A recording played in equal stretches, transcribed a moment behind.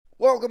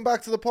Welcome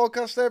back to the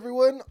podcast,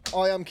 everyone.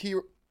 I am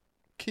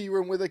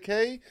Kieran with a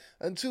K,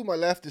 and to my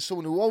left is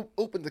someone who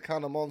opened a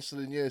can of Monster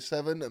in year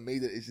 7 and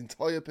made it his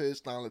entire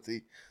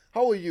personality.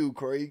 How are you,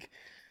 Craig?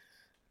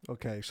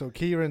 Okay, so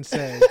Kieran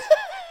said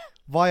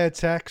via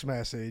text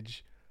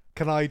message,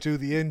 can I do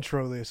the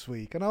intro this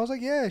week? And I was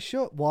like, yeah,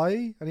 sure.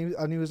 Why?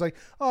 And he was like,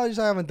 oh, I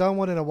haven't done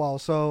one in a while,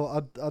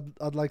 so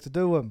I'd like to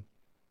do them.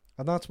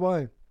 And that's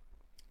why.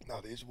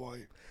 That is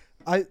why.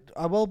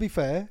 I will be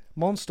fair.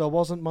 Monster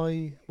wasn't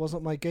my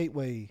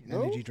gateway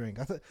energy drink.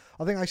 I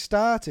think I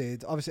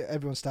started. Obviously,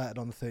 everyone started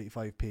on the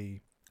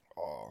 35p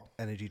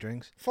energy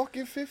drinks.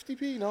 Fucking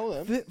 50p now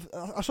then.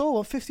 I saw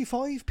one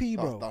 55p,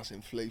 bro. That's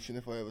inflation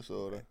if I ever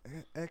saw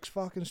it.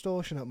 Fucking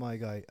extortionate, my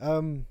guy.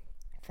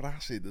 For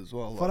acid as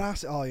well. For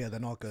acid, oh yeah,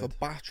 they're not good. For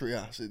battery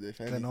acid, if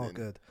anything. They're not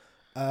good.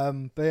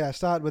 But yeah, I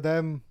started with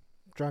them.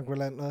 Drank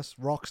Relentless,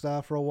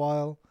 Rockstar for a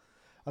while.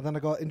 And then I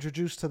got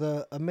introduced to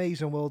the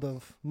amazing world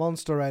of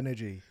Monster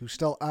Energy, who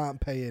still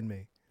aren't paying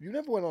me. You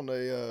never went on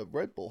a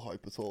Red Bull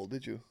hype at all,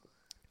 did you?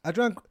 I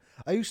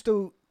used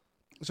to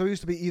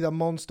be either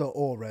Monster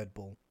or Red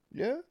Bull.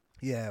 Yeah?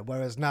 Yeah,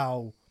 whereas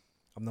now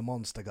I'm the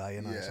Monster guy,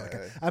 you know. Yeah.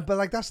 So but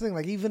like that's the thing,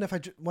 like even if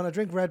when I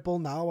drink Red Bull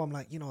now, I'm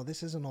like,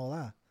 this isn't all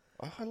that.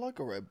 I like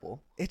a Red Bull.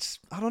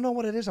 I don't know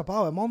what it is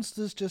about it.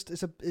 Monster's just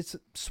it's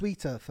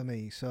sweeter for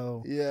me.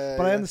 So yeah,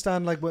 but I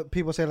understand like what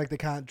people say, like they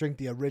can't drink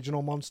the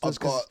original Monsters.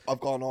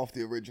 I've gone off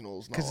the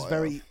originals now because it's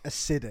very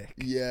acidic.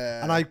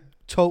 Yeah, and I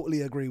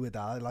totally agree with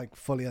that. I like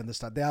fully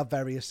understand. They are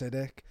very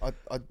acidic. I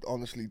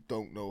honestly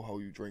don't know how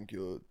you drink it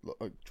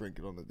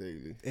on a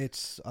daily.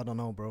 I don't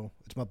know, bro.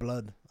 It's my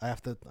blood. I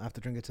have to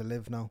drink it to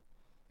live now.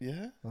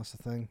 Yeah, that's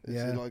the thing. Is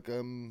it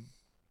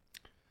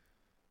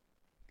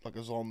like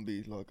a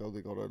zombie, like how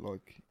they gotta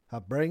like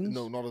have brains?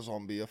 No, not a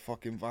zombie, a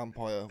fucking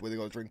vampire where they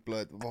gotta drink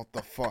blood. What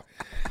the fuck?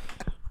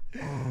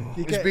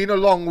 It's been a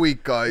long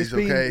week, guys.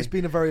 It's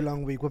been a very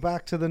long week. We're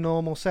back to the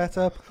normal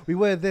setup. We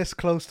were this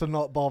close to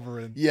not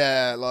bothering.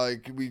 Yeah,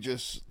 like we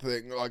just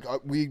think like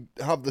we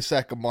have the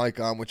second mic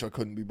on, which I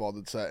couldn't be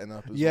bothered setting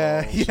up.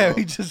 Yeah, so,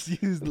 we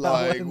just used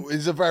like that one.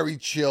 It's a very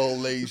chill,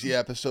 lazy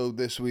episode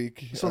this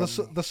week. So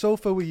the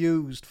sofa we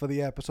used for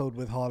the episode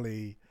with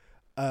Holly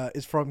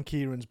is from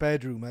Kieran's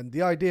bedroom, and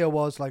the idea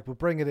was like we'll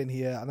bring it in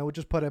here and then we'll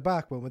just put it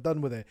back when we're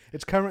done with it.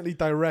 It's currently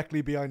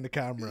directly behind the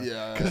camera,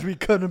 because we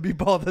couldn't be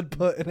bothered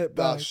putting it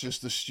back. That's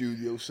just the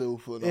studio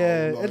sofa now.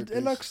 Yeah, like,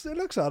 it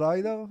looks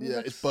alright though. Yeah,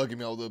 it's bugging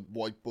me out the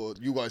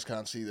whiteboard. You guys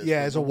can't see this.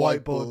 Yeah, there's a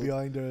whiteboard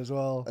behind her as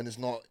well, and it's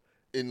not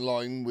in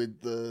line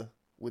with the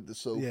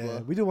sofa. Yeah,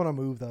 we do want to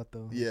move that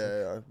though.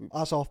 Yeah,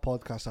 that's off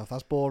podcast stuff.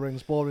 That's boring.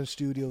 It's boring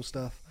studio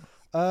stuff.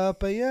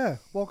 But yeah,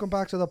 welcome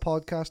back to the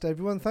podcast,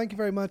 everyone. Thank you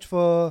very much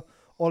for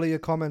all of your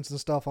comments and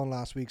stuff on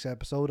last week's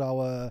episode,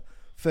 our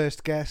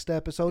first guest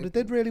episode. It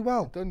did really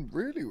well. Done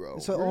really well.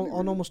 It's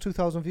on almost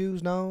 2,000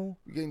 views now.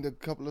 We gained a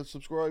couple of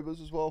subscribers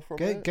as well from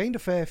it. Gained a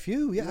fair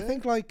few. Yeah, I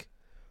think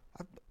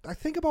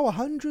about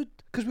 100,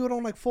 because we were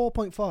on like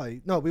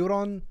 4.5. No, we were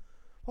on.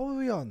 What were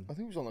we on? I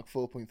think it was on like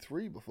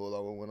 4.3 before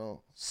that one went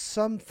out.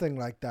 Something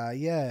like that.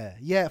 Yeah,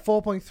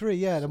 4.3.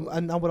 Yeah, so,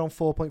 and now we're on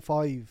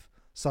 4.5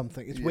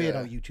 something. It's weird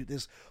how YouTube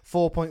this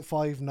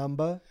 4.5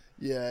 number.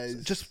 Yeah,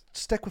 just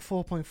stick with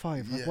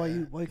 4.5. Like,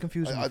 why are you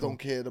confusing me? I don't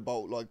care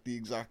about like the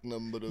exact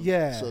number of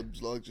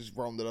subs. Like, just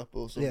round it up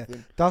or something.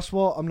 Yeah, that's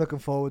what I'm looking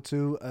forward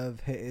to,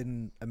 of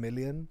hitting 1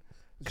 million,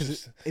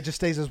 because it just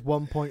stays as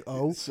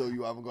 1.0. So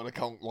you haven't got to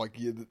count like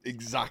the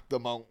exact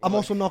amount. I'm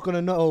also not going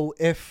to know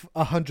if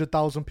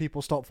 100,000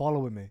 people stop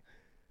following me.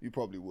 You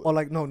probably would. Or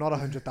like, no, not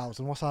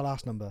 100,000. What's our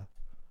last number?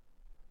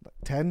 Like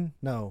 10?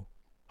 No.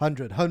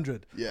 100.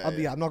 Yeah,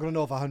 I'm not going to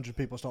know if 100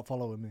 people stop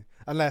following me.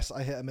 Unless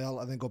I hit 1 mil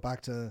and then go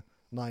back to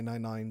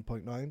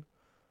 999.9.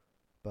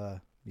 But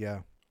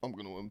yeah. I'm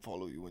going to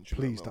unfollow you when you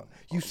please don't.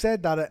 You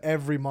said that at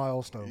every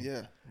milestone.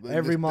 Yeah.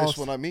 Every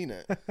milestone. This one I mean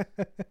it.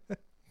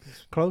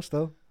 Close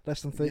though.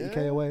 Less than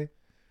 30k away.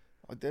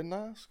 I didn't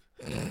ask.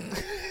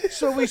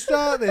 So we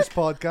start this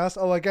podcast.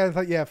 Oh, again,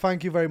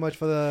 thank you very much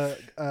for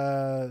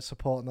the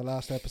support in the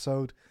last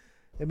episode.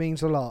 It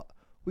means a lot.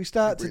 We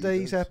start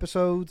today's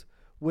episode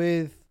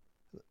with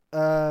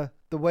the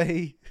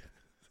way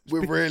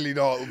we're really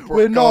not.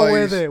 We're not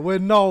with it. We're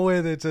not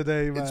with it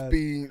today, man. It's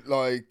been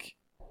like,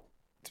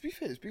 to be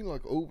fair, it's been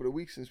like over a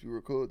week since we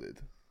recorded.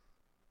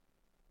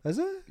 Has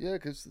it? Yeah,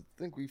 because I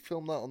think we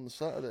filmed that on the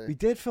Saturday. We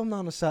did film that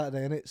on a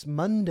Saturday, and it's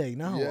Monday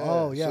now. Yeah,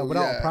 oh yeah, we're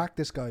out of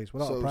practice, guys.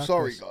 We're out of practice.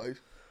 Sorry, guys.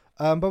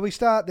 But we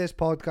start this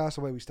podcast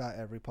the way we start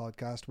every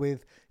podcast,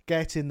 with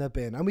Get in the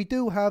Bin, and we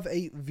do have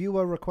a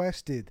viewer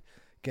requested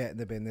Get in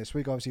the Bin this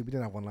week. Obviously, we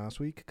didn't have one last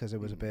week because it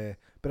was a bit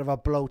of a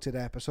bloated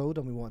episode,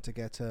 and we want to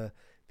get to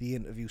the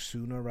interview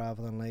sooner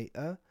rather than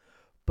later.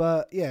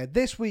 But yeah,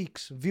 this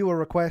week's viewer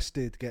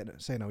requested we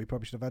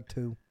probably should have had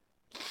 2.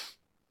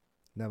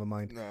 Never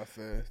mind. Nah,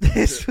 fair.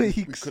 This week's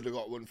we could have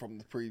got one from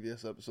the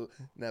previous episode.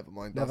 Never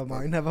mind. Never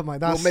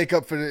mind. We'll make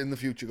up for it in the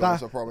future,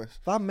 guys. I promise.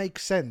 That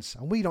makes sense,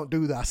 and we don't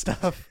do that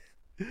stuff.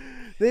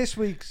 This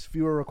week's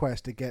viewer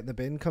requested Get in the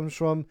Bin comes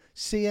from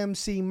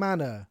CMC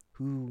Manor,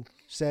 who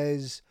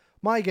says,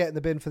 My get in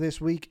the bin for this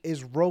week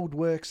is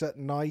roadworks at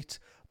night,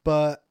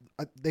 but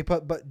they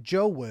put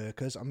Joe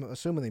workers. I'm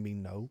assuming they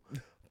mean no,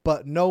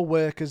 but no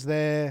workers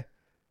there.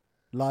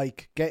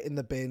 Like, get in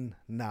the bin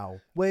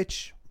now.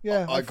 Which,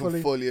 yeah, I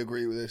can fully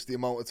agree with this. The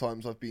amount of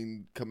times I've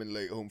been coming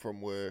late home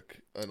from work,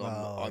 and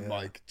I'm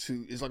like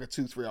it's like a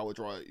 2-3 hour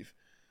drive,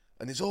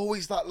 and it's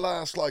always that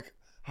last like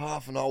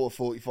half an hour,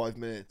 45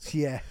 minutes.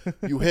 Yeah,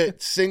 you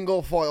hit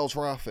single file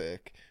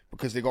traffic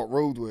because they got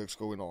roadworks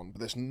going on, but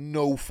there's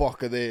no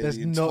fucker there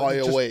the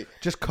entire way.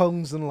 Just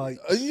cones and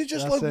lights. And you're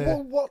just like,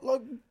 what,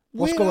 like,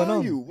 what's where going are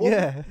on? you?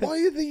 Yeah.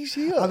 Why are these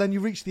here? And then you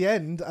reach the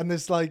end, and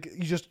it's like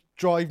you just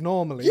drive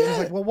normally. Yeah. It's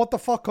like, well, what the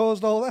fuck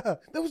caused all that?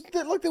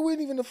 There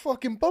weren't even a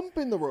fucking bump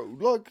in the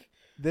road. Like,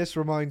 this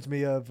reminds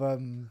me of.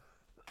 Do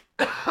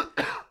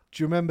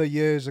you remember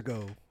years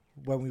ago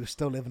when we were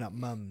still living at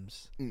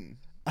Mum's,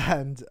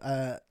 and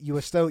you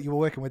were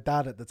working with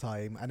Dad at the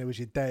time, and it was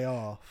your day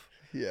off.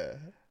 Yeah.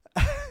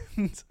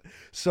 And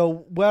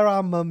so where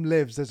our mum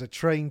lives, there's a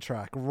train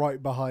track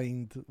right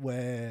behind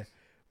where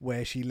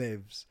she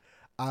lives.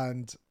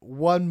 And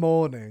one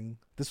morning,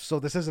 this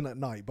isn't at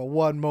night, but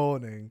one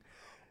morning,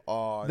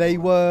 they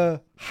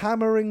were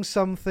hammering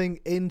something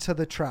into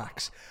the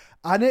tracks,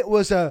 and it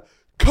was a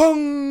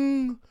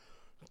kung.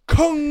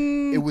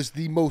 It was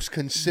the most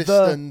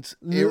consistent,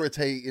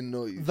 irritating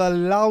noise. The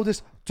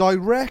loudest,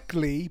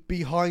 directly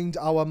behind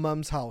our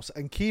mum's house.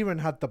 And Kieran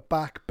had the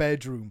back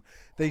bedroom.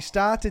 They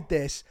started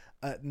this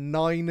at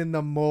 9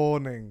 a.m.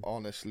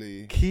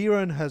 Honestly.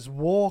 Kieran has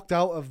walked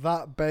out of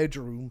that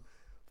bedroom,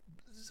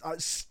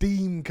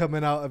 steam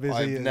coming out of his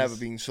ears. I've never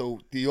been so...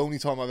 The only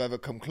time I've ever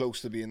come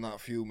close to being that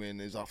fuming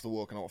is after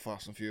walking out of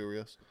Fast and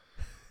Furious.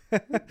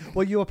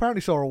 Well, you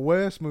apparently saw a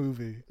worse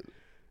movie.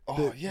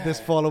 This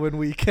following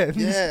weekend.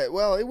 Yeah,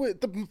 well,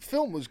 the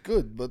film was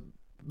good, but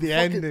the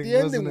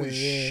ending was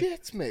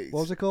shit, mate.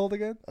 What was it called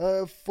again?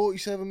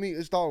 47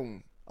 Meters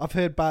Down. I've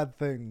heard bad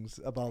things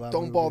about that.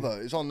 Don't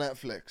bother. It's on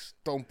Netflix.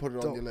 Don't put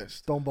it on your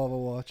list. Don't bother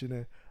watching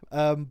it.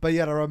 But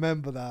yeah, I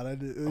remember that,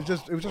 and it was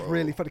just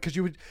really funny because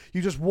you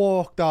just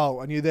walked out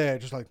and you're there,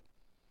 just like,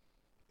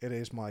 it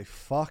is my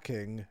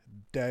fucking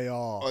day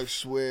off. I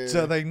swear.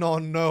 Do they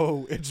not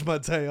know it's my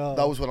day off?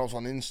 That was when I was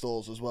on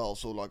installs as well,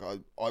 so like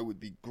I would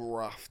be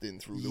grafting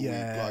through the week.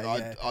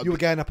 Like you were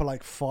getting up at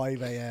like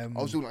 5 a.m.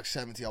 I was doing like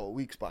 70-hour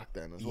weeks back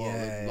then as well.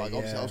 Yeah, like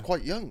obviously I was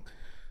quite young.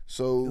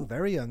 So you were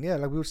very young, yeah.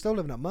 Like we were still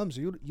living at Mum's.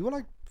 You were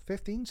like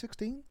 15,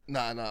 16?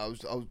 Nah, I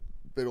was a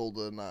bit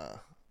older than that.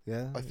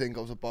 Yeah. I think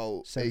I was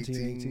about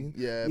 17, 18.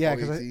 Yeah,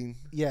 about 18.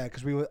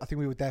 Because I think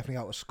we were definitely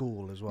out of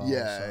school as well.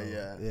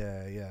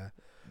 Yeah.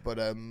 But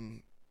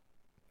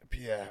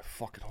yeah,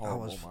 fucking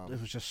horrible, man.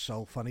 It was just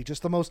so funny.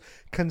 Just the most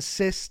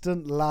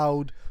consistent,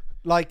 loud,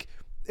 like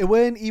it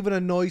weren't even a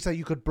noise that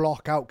you could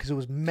block out because it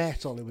was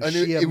metal. It was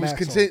sheer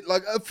metal.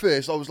 Like at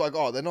first, I was like,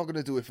 oh, they're not going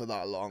to do it for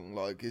that long.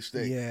 Like it's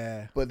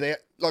yeah. But they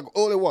like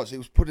all it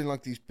was putting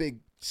like these big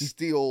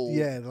steel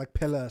like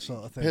pillar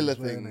sort of things. Pillar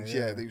things,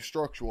 yeah. They were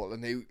structural,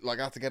 and they like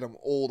had to get them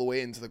all the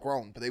way into the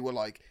ground, but they were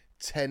like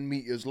 10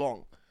 meters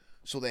long.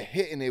 So they're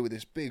hitting it with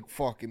this big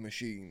fucking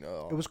machine.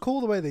 It was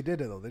cool the way they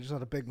did it, though. They just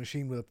had a big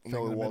machine with a thing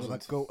in the middle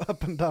that go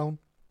up and down.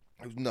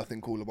 There was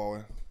nothing cool about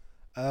it.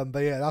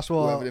 But yeah, that's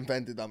what... Whoever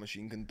invented that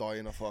machine can die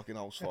in a fucking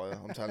house fire.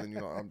 I'm telling you,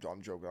 I'm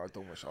joking. I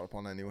don't wish that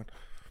upon anyone.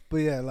 But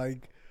yeah,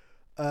 like...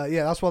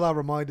 that's what that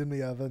reminded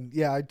me of. And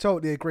yeah, I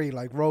totally agree.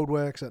 Like,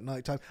 roadworks at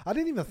night time. I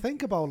didn't even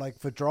think about, like,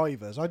 for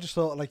drivers. I just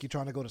thought, like, you're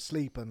trying to go to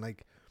sleep and,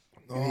 like...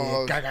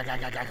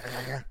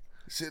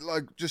 Is it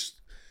like just...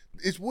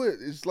 It's worse.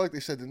 It's like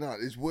they said in that.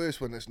 It's worse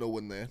when there's no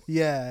one there.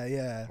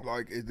 Yeah.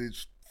 Like it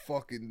is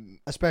fucking.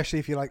 Especially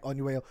if you're like on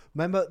your way.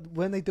 Remember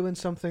when they doing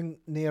something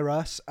near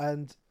us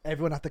and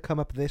everyone had to come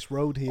up this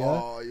road here?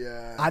 Oh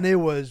yeah. And it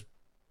was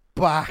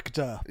backed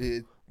up.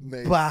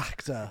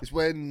 Backed up. It's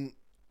when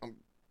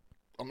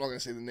I'm not gonna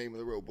say the name of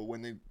the road, but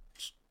when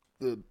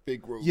the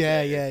big road.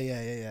 Yeah.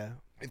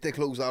 If they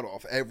close that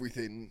off,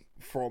 everything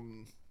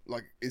from.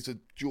 Like it's a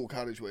dual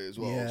carriageway as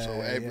well, so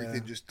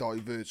everything just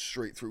diverts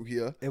straight through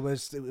here. It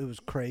was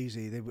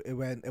crazy. It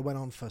went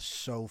on for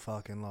so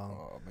fucking long.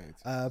 Oh mate.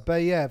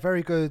 But yeah,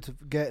 very good.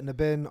 Get in the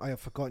bin. I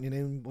have forgotten your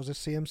name. Was it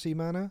CMC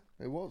Manor?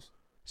 It was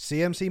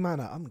CMC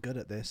Manor. I'm good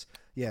at this.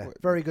 Yeah,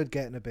 very good.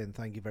 Get in the bin.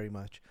 Thank you very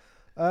much.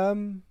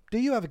 Do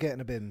you ever get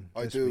in a bin?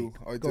 I do. Week?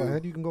 I do. Go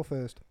ahead. You can go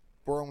first.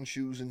 Brown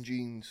shoes and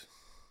jeans.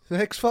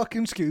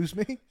 Excuse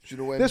me. Do you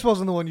know when? This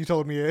wasn't the one you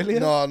told me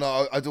earlier.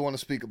 No, I don't want to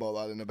speak about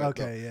that in a bit.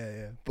 Okay,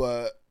 yeah.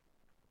 But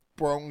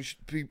brown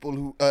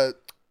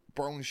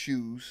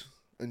shoes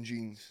and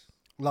jeans.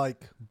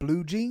 Like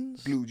blue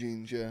jeans? Blue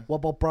jeans, yeah. What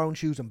about brown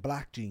shoes and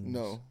black jeans?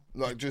 No,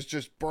 like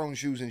just brown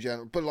shoes in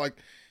general. But like,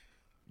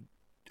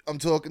 I'm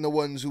talking the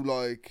ones who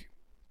like,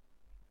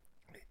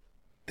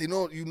 you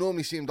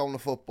normally see them down the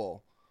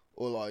football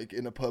or like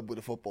in a pub with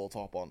a football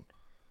top on.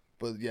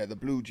 But yeah, the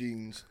blue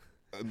jeans.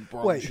 And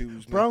brown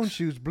shoes. Brown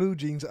shoes, blue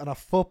jeans, and a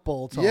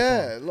football top.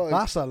 Yeah, on. like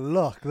that's a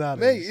look. That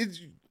mate, is.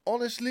 It's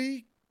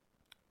honestly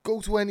go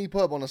to any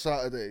pub on a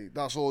Saturday.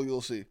 That's all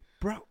you'll see.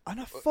 Bro, and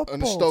a football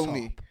and a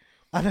Stony. top.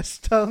 And a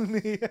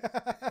Stony.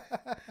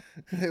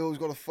 They always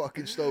got a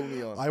fucking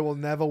Stony on. I will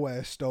never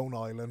wear Stone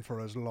Island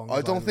for as long as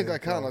I don't think live, I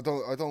can.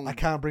 bro. I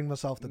can't bring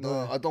myself to do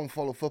No, it. I don't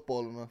follow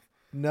football enough.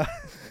 No.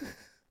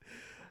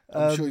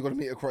 I'm sure you got to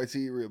meet a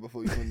criteria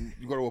before you can.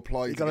 You got to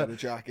apply to get a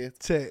jacket.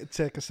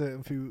 Take a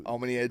certain few. How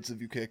many heads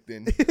have you kicked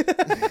in?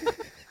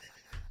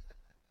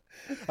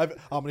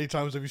 How many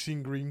times have you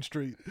seen Green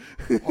Street?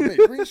 Oh, mate,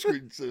 Green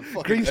Street's a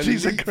fucking Green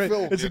Street's a great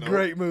film. It's a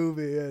great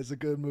movie. Yeah, it's a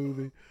good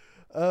movie.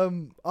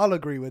 I'll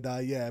agree with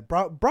that. Yeah,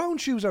 brown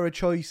shoes are a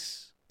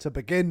choice to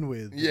begin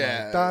with.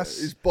 Yeah, like,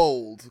 that's it's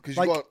bold because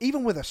like you got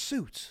even with a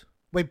suit.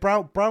 Wait,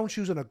 brown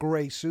shoes and a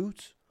grey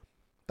suit.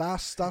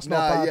 That's not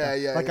bad.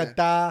 Yeah, like a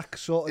dark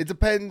sort of. It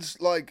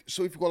depends. Like,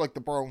 so if you got like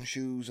the brown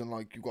shoes and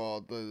like you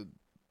got the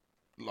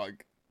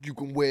like you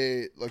can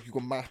wear like you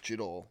can match it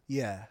all.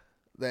 Yeah.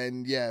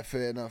 Then yeah,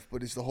 fair enough.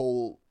 But it's the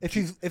whole if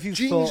you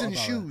jeans and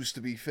shoes,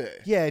 to be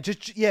fair. Yeah,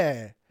 just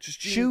jeans.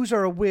 Shoes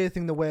are a weird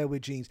thing to wear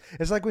with jeans.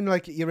 It's like when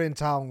like you're in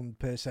town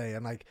per se,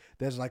 and like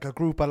there's like a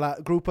group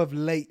of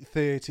late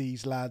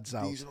 30s lads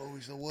out. These are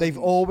always the ones. They've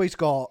always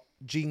got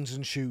jeans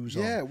and shoes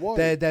on. Yeah, why?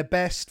 They're their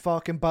best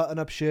fucking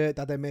button-up shirt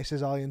that their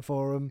missus ironed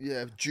for them.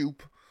 Yeah,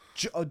 dupe.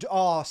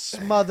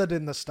 Smothered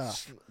in the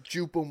stuff.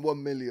 Dupe on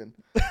 1 million.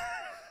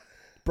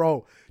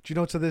 Bro, do you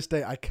know to this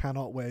day I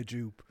cannot wear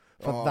dupe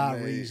for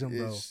that reason,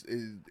 bro.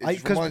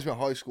 It reminds me of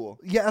high school.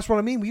 Yeah, that's what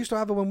I mean. We used to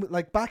have it when,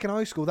 like, back in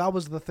high school. That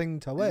was the thing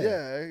to wear.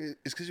 Yeah,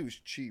 it's because it was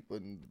cheap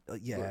and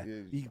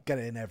you get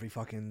it in every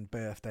fucking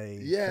birthday.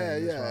 Yeah,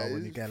 thing yeah. as well,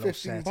 when you get a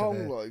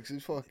 £15 like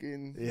it's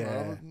fucking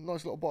a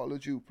nice little bottle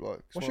of dupe like.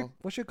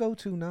 What's your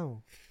go-to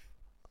now?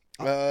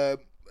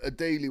 A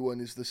daily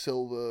one is the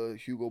silver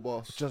Hugo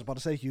Boss. Just about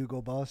to say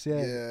Hugo Boss,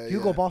 yeah. Yeah,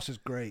 Hugo Boss is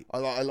great.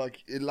 I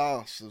like it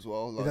lasts as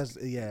well. Like. It does,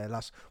 yeah, it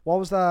lasts. What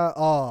was that?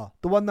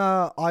 The one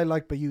that I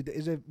like, but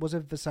was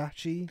it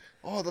Versace?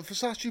 Oh, the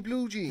Versace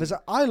blue jeans.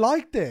 I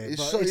liked it.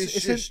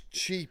 It's just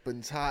cheap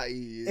and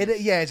tatty.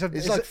 It's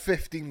like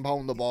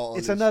 £15 a bottle.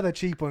 It's another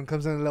cheap one.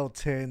 Comes in a little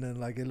tin and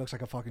like it looks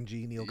like a fucking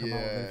genie will come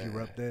out of it if you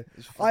rubbed it.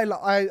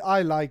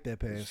 I liked it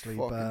personally,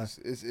 but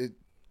it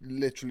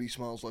literally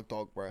smells like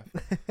dog breath.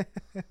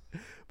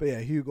 But yeah,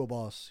 Hugo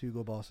Boss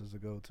is the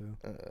go-to.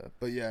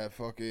 But yeah,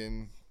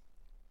 fucking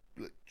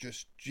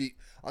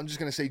I'm just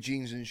gonna say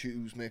jeans and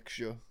shoes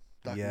mixture.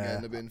 That can get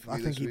in the bin for me.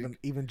 I think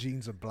even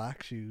jeans and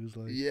black shoes,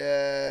 like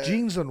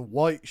jeans and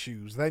white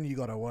shoes. Then you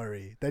gotta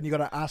worry. Then you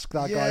gotta ask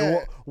that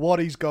guy what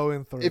he's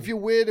going through. If you're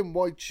wearing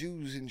white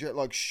shoes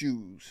like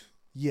shoes.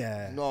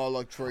 Yeah. No,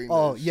 like trainers.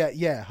 Oh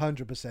yeah,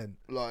 100%.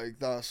 Like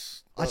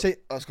that's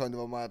kind of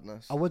a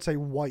madness. I would say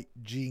white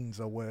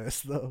jeans are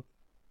worse though.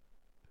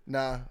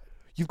 Nah.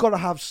 You've got to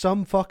have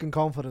some fucking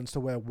confidence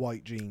to wear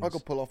white jeans. I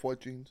could pull off white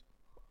jeans.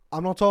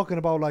 I'm not talking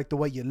about like the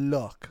way you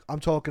look. I'm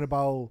talking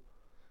about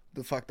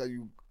the fact that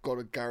you got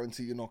to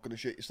guarantee you're not going to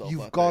shit yourself.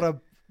 You've got to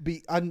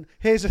be. And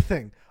here's the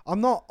thing: I'm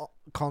not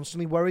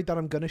constantly worried that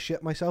I'm going to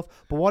shit myself.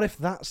 But what if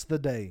that's the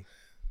day?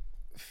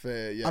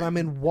 Fair, yeah. And I'm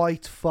in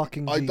white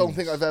fucking jeans. I don't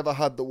think I've ever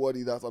had the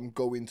worry that I'm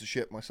going to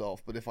shit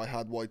myself. But if I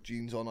had white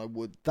jeans on, I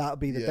would. That'd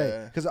be the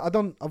day. Because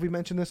have we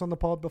mentioned this on the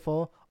pod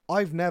before?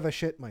 I've never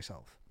shit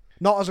myself.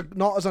 Not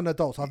as an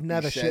adult. I've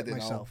never shit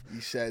myself. You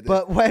said it.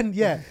 But when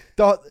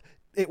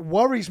it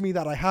worries me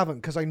that I haven't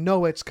because I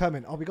know it's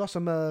coming. Oh, we got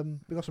some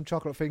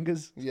chocolate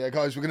fingers. Yeah,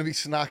 guys, we're gonna be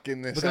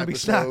snacking this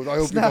episode. Be I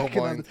hope you don't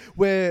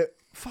mind.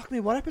 Fuck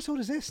me. What episode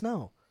is this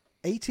now?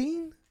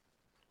 18?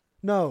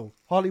 No,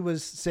 Holly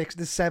was 6.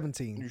 This is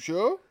 17. You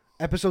sure?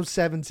 Episode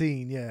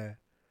 17. Yeah.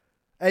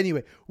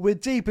 Anyway, we're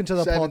deep into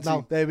the pod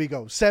now. There we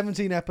go.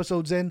 17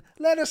 episodes in.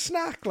 Let us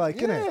snack,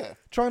 innit?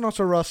 Try not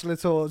to rustle it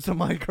towards the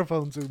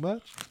microphone too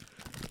much.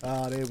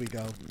 There we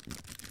go.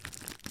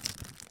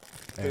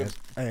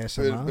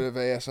 ASMR. Bit of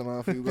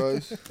ASMR for you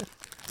guys.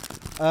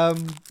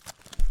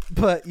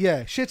 But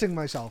yeah, shitting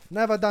myself.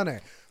 Never done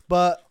it.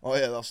 But oh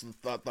yeah,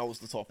 that was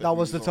the topic. That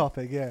was the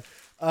topic, yeah.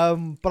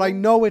 But I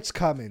know it's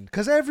coming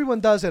because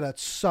everyone does it at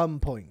some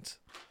point.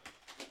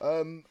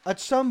 At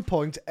some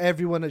point,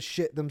 everyone has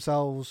shit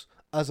themselves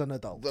as an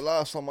adult. The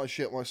last time I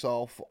shit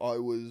myself, I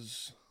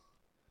was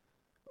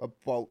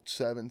about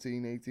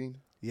 17, 18.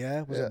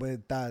 Yeah? Was it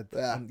with Dad?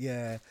 Yeah.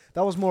 Yeah.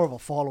 That was more of a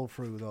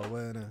follow-through, though,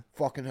 wasn't it?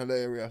 Fucking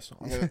hilarious.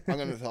 I'm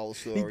gonna tell the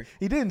story.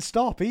 He didn't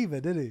stop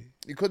either, did he?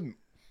 He couldn't.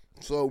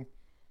 So,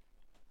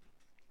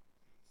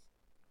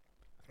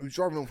 he was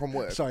driving home from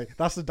work. Sorry,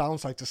 that's the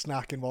downside to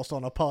snacking whilst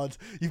on a pod.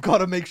 You've got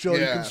to make sure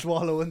you can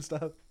swallow and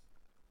stuff.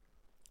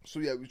 So,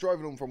 yeah, we was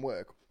driving home from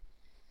work.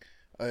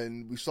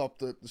 And we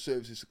stopped at the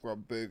services to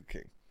grab Burger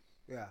King.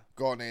 Yeah.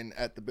 Gone in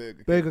at the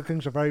Burger King. Burger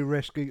Kings are very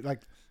risky.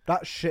 Like,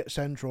 that's shit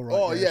central right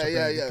Oh,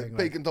 there. yeah. King,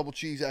 Bacon double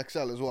cheese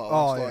XL as well.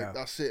 Oh, that's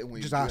that's it. And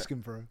we just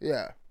asking for it.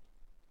 Yeah.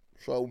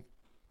 So,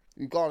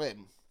 we got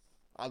in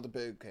at the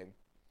Burger King.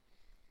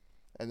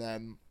 And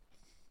then,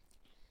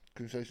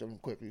 can you say something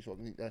quickly so I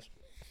can eat this?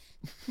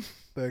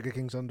 Burger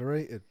King's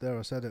underrated. There,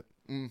 I said it.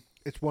 Mm.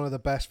 It's one of the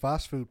best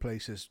fast food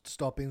places.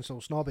 Stop being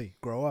so snobby.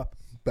 Grow up.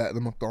 Better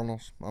than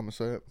McDonald's, I'm going to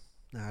say it.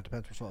 Nah, it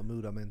depends what sort of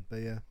mood I'm in, but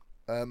yeah.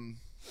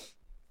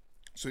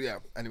 So yeah,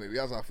 anyway, we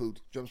has our food,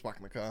 jumps back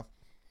in the car,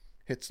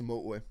 hits the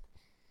motorway.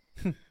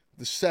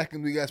 The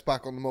second we gets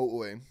back on the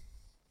motorway,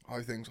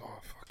 I think, oh,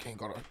 fucking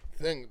got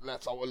a thing,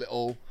 let's have a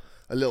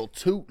little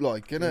toot,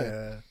 like, innit?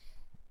 Yeah.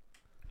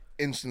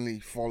 Instantly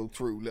follow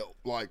through,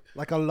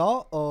 Like a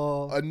lot,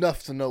 or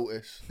enough to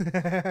notice.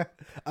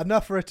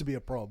 enough for it to be a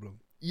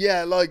problem.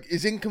 Yeah, like,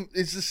 it's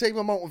the same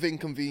amount of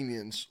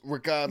inconvenience,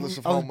 regardless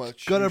of how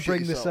much Gonna you shit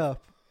bring this yourself.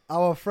 up.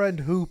 Our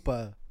friend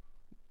Hooper.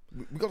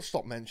 We got to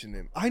stop mentioning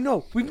him. I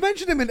know. We've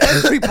mentioned him in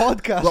every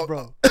podcast, Look,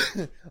 bro.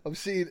 I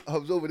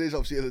was over this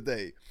obviously the other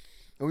day,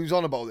 and we was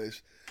on about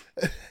this.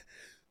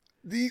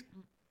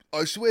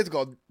 I swear to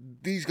God,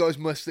 these guys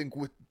must think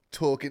we're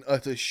talking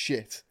utter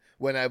shit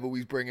whenever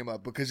we bring him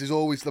up, because there's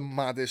always the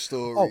maddest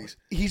stories.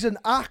 Oh, he's an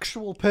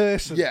actual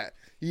person. Yeah,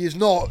 he is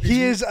not.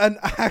 He is an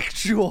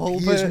actual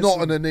He person. is not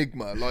an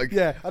enigma. Like,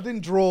 Yeah, I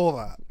didn't draw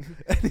that.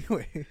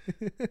 Anyway.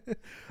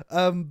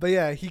 But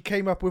yeah, he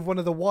came up with one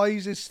of the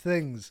wisest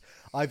things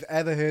I've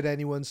ever heard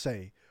anyone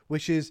say,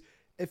 which is,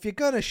 if you're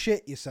going to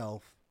shit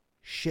yourself,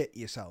 shit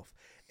yourself.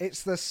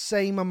 It's the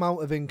same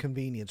amount of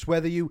inconvenience.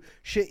 Whether you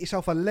shit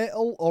yourself a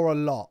little or a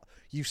lot,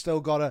 you've still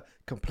got to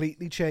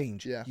completely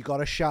change. Yeah. You got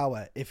to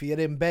shower. If you're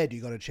in bed,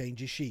 you got to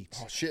change your sheets.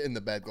 oh, shit in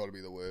the bed got to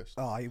be the worst.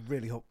 Oh, I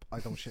really hope I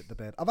don't shit the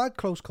bed. I've had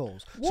close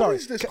calls. What Sorry,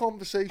 is this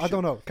conversation? I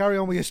don't know. Carry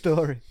on with your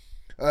story.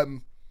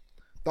 That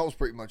was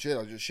pretty much it.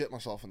 I just shit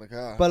myself in the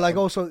car. But like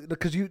also,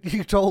 because you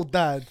told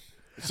Dad.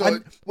 So,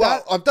 and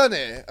I've done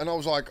it, and I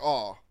was like,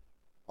 oh,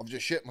 I've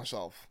just shit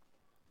myself.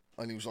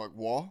 And he was like,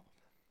 what?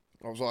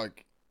 I was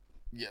like,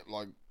 yeah,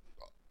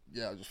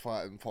 I just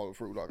farted and followed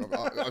through.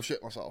 Like, I've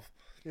shit myself.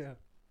 Yeah.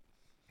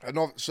 And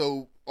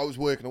so I was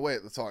working away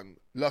at the time.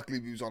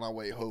 Luckily, we was on our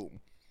way home.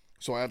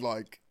 So I had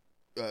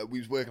we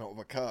was working out of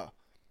a car.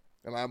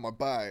 And I had my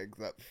bag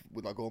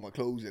with like all my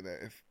clothes in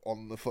it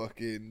on the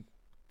fucking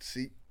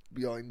seat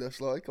behind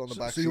us, like on the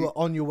back So seat. you were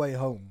on your way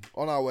home.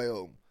 On our way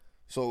home.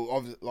 So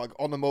obviously, like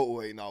on the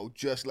motorway now,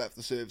 just left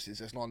the services.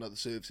 There's not another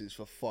services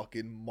for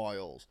fucking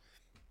miles.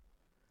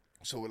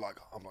 So I'm like,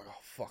 oh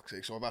fuck's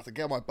sake. So I've had to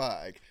get my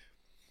bag,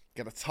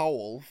 get a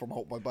towel from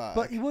out my bag.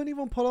 But you won't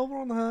even pull over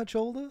on the hard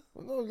shoulder.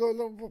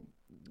 No,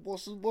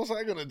 what's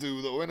that gonna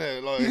do though,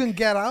 innit? Like, You can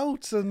get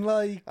out and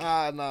like.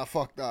 nah,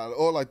 fuck that.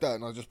 Or like that,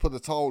 and I just put the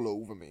towel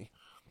over me,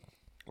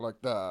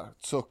 like that.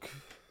 Took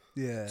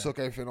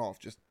everything off.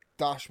 Just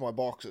dashed my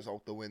boxes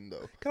out the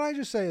window. Can I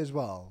just say as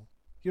well,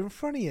 you're in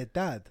front of your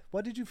dad.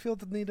 Why did you feel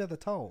the need of the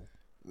towel?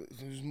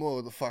 It was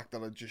more the fact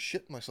that I just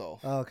shit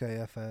myself. Oh, okay,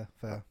 yeah, fair.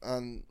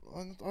 And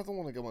I don't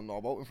want to get my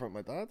knob out in front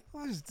of my dad.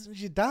 Oh, it's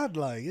your dad,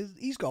 like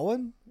he's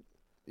going.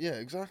 Yeah,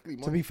 exactly.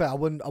 To be fair, I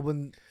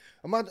wouldn't.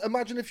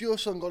 Imagine if your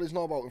son got his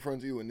knob out in front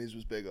of you and his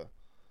was bigger.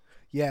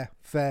 Yeah,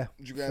 fair.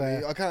 Do you get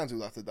fair. me? I can't do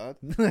that to dad.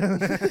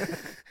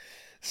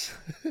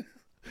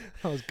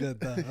 That was good.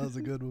 That was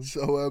a good one.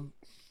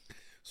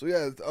 So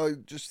yeah, I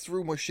just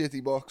threw my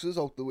shitty boxes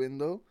out the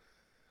window.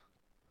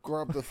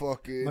 Grabbed the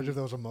fucking... Imagine if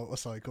there was a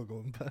motorcycle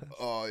going past.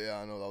 Oh yeah,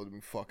 I know, that would have been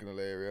fucking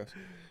hilarious.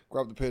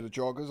 Grabbed a pair of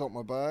joggers out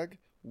my bag,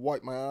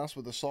 wiped my ass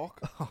with a sock,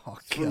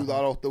 threw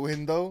that out the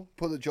window,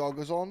 put the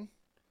joggers on.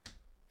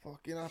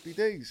 Fucking happy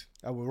days.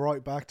 And we're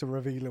right back to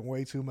revealing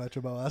way too much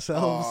about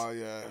ourselves. Oh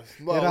yeah.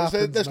 Well,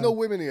 there's no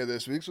women here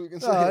this week, so we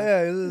can say... Oh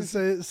yeah,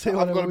 say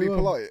I've got to be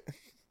polite.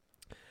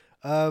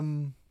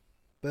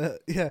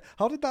 But yeah,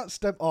 how did that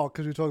step? Oh,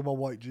 because we're talking about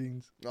white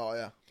jeans. Oh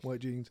yeah. White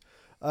jeans.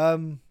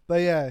 But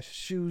yeah,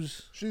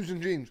 shoes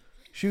and jeans.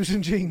 Shoes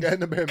and jeans. Get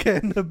in the bin.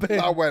 Get in the bin.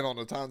 That went on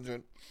a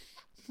tangent.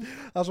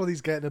 That's what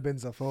these get in the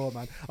bins are for,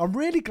 man. I'm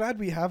really glad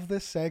we have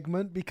this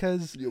segment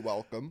because... You're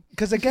welcome.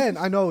 Because again,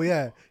 I know,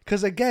 yeah.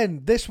 Because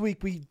again, this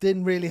week we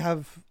didn't really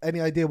have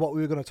any idea what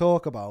we were going to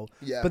talk about.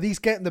 Yeah. But these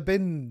get in the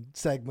bin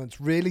segments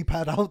really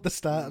pad out the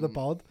start of the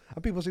pod.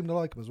 And people seem to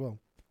like them as well.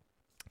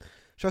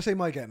 Shall I say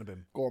my get in the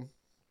bin? Go on.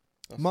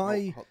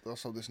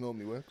 That's how this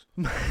normally works.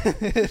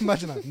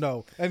 Imagine that.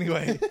 No.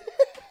 Anyway.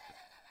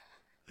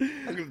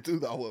 I'm going to do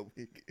that one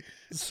week.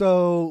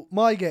 So,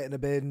 my get in the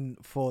bin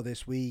for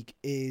this week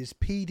is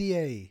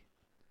PDA. Do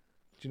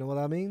you know what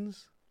that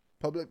means?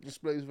 Public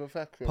displays of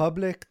affection.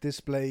 Public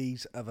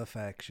displays of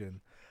affection.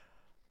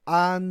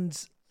 And...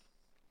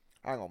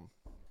 Hang on.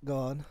 Go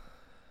on.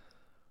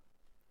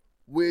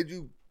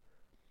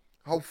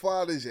 How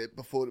far is it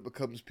before it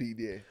becomes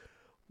PDA?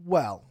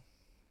 Well.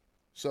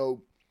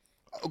 So,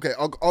 okay,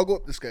 I'll go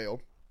up the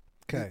scale.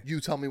 Okay. You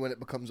tell me when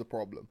it becomes a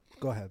problem.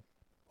 Go ahead.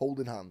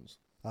 Holding hands.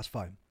 That's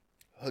fine.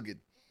 Hugging.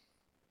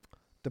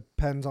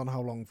 Depends on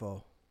how long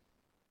for.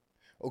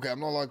 Okay,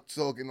 I'm not like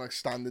talking like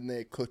standing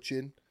there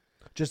clutching.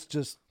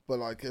 Just. But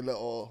like a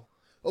little.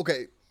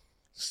 Okay,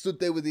 stood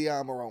there with the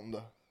arm around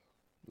her.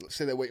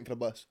 Say they're waiting for the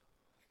bus.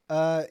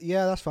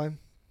 Yeah, that's fine.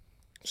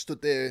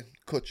 Stood there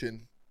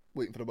clutching,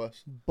 waiting for the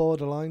bus.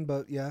 Borderline,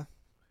 but yeah.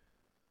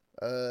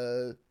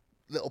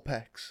 Little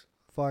pecks.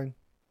 Fine.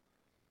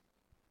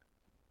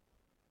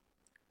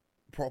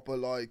 Proper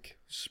like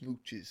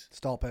smooches.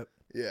 Stop it.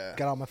 Yeah.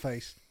 Get out of my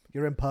face.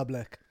 You're in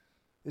public.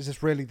 Is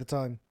this really the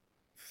time?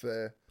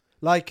 Fair.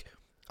 Like,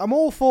 I'm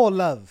all for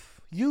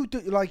love. You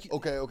do like.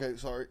 Okay,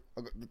 sorry.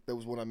 There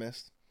was one I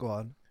missed. Go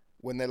on.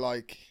 When they're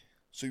like,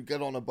 so you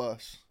get on a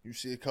bus, you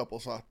see a couple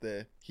sat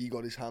there, he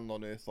got his hand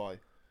on her thigh.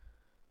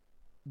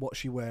 What's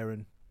she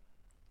wearing?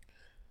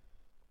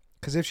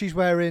 Because if she's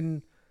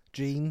wearing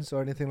jeans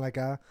or anything like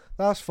that,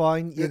 that's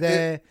fine. You're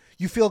there.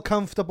 You feel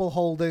comfortable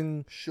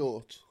holding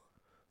shorts,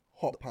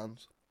 hot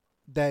pants.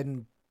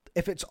 Then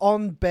if it's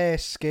on bare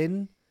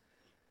skin,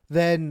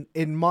 then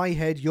in my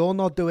head, you're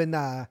not doing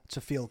that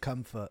to feel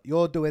comfort.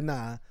 You're doing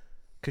that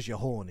because you're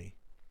horny.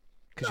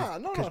 Nah,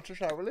 not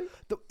necessarily.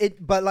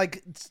 But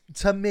like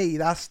to me,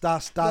 that's how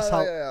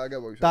I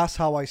get what you're saying. That's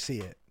how I see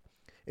it.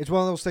 It's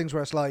one of those things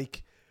where it's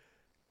like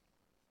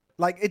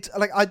it's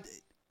like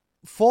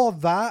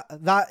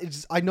that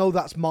is, I know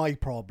that's my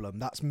problem.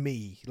 That's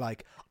me.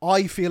 Like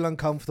I feel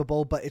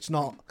uncomfortable, but it's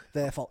not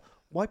their fault.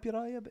 Wipe your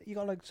eye a bit. You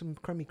got like some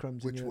crummy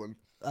crumbs. Which in one?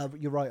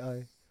 Your right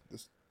eye.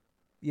 This.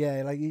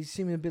 Yeah, like you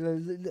seem a bit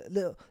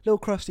little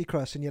crusty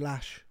crust in your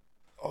lash.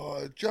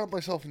 Oh, I jabbed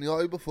myself in the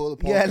eye before the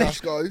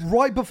podcast, guys.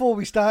 Right before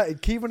we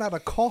started, Kieran had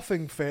a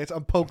coughing fit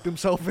and poked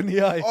himself in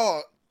the eye.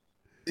 Oh,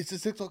 is the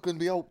TikTok going to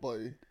be out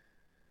by?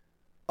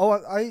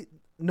 Oh,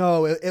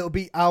 no, it'll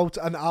be out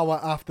an hour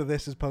after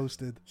this is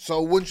posted.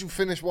 So once you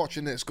finish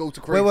watching this, go to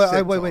Craig's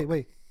TikTok.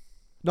 Wait.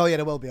 No, yeah,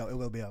 it will be out. It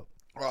will be out.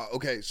 Right,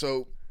 okay,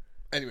 so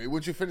anyway,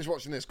 once you finish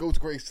watching this, go to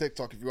Craig's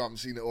TikTok if you haven't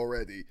seen it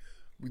already.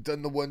 We've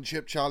done the one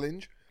chip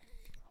challenge.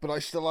 But I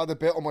still had a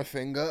bit on my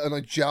finger, and I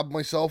jabbed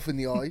myself in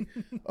the eye.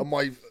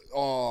 And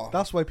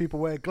that's why people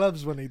wear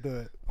gloves when they do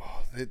it.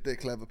 Oh, they're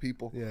clever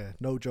people. Yeah,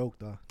 no joke,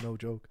 though. No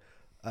joke.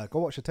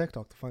 Go watch the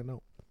TikTok to find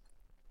out.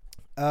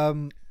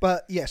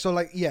 But yeah, so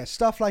like, yeah,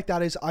 stuff like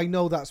that is, I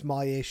know that's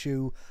my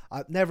issue.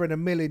 Never in a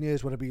million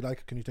years would I be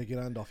like, can you take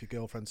your hand off your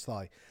girlfriend's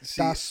thigh?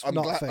 See, that's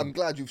not fair. I'm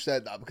glad you've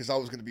said that, because that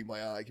was going to be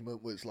my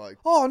argument, was like...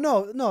 Oh,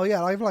 no,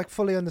 yeah, I like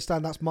fully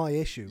understand that's my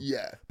issue.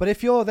 Yeah. But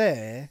if you're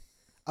there...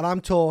 And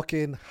I'm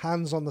talking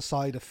hands on the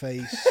side of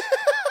face,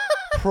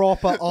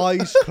 proper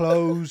eyes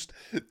closed,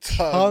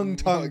 tongue.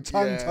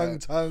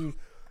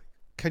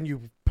 Can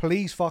you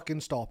please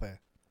fucking stop it?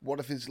 What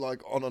if it's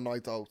like on a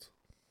night out?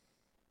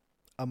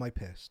 Am I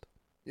pissed?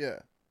 Yeah.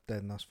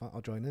 Then that's fine.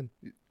 I'll join in.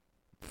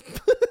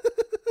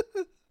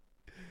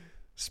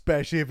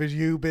 Especially if it's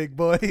you, big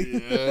boy.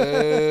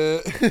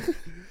 Yeah.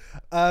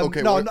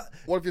 Okay,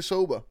 what if you're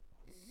sober?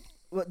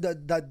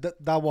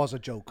 That was a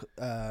joke.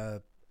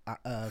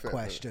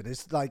 Question.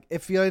 It's like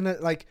if you're in a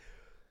like,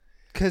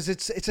 because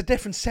it's a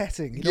different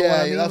setting. You know what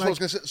I mean? That's like, what I was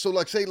gonna say. So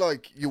like, say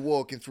like you're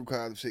walking through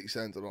Cardiff City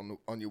Centre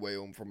on your way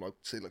home from like,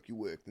 say like you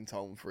worked in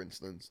town, for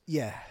instance.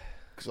 Yeah.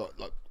 Because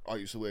I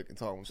used to work in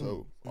town,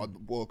 so I'd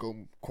walk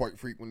home quite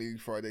frequently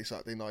Friday,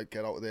 Saturday night,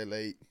 get out of there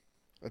late.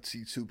 I'd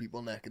see two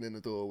people necking in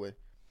the doorway.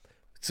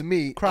 To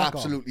me,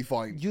 absolutely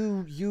fine.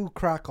 You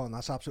crack on,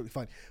 that's absolutely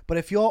fine. But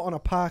if you're on a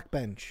park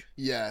bench,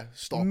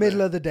 stop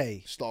middle of the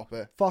day, stop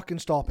it. Fucking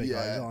stop it, guys.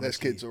 Yeah, honestly. there's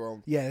kids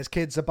around. Yeah, there's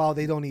kids about.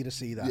 They don't need to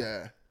see that.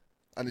 Yeah,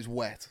 and it's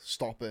wet.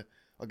 Stop it.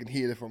 I can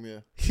hear it from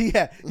you.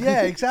 yeah,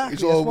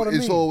 exactly.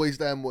 It's always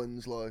them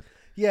ones, like.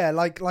 Yeah,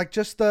 like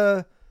just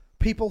the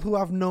people who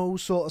have no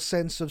sort of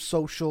sense of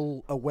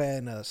social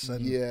awareness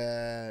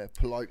and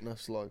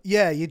politeness, like.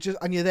 Yeah,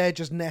 you're there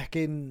just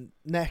necking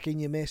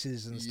your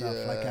missus and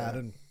stuff like that,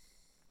 and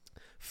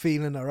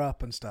feeling her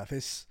up and stuff.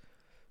 It's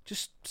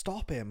just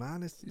stop it,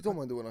 man. You don't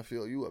mind when I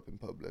feel you up in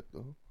public,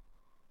 though.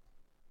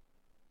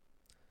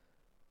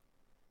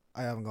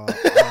 I haven't got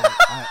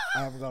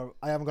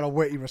a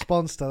witty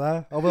response to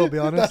that. I will be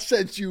honest. That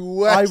sent you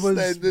west,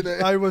 didn't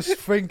it? I was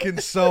thinking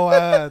so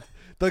hard.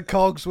 The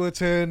cogs were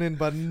turning,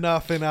 but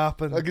nothing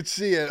happened. I could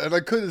see it, and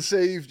I could have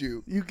saved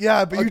you.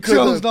 But you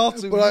chose not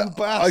to. But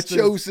I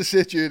chose to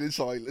sit here in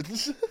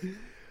silence.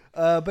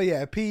 But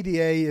yeah,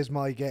 PDA is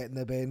my get in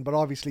the bin, but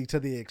obviously to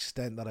the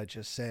extent that I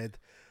just said.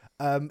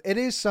 It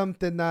is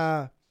something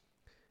that,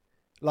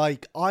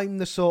 like, I'm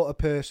the sort of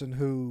person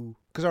who,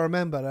 because I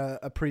remember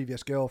a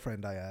previous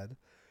girlfriend I had,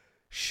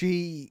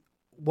 she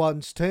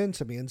once turned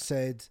to me and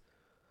said,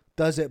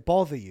 does it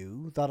bother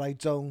you that I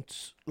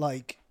don't,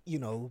 like, you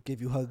know,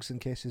 give you hugs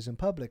and kisses in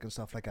public and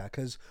stuff like that?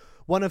 Because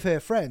one of her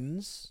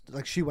friends,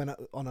 like, she went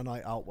on a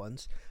night out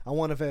once, and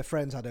one of her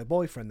friends had her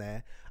boyfriend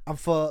there, and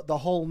for the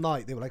whole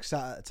night they were like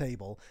sat at a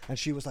table, and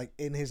she was like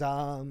in his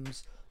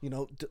arms, you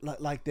know,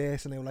 like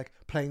this, and they were like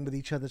playing with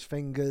each other's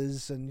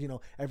fingers, and you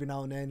know, every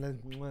now and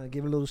then like,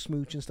 give a little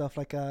smooch and stuff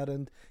like that,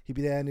 and he'd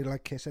be there and he'd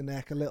like kiss her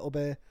neck a little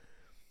bit.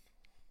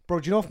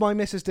 Bro, do you know if my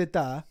missus did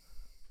that,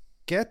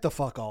 get the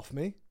fuck off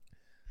me.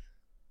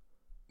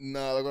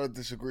 No, I gotta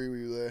disagree with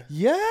you there.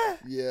 Yeah?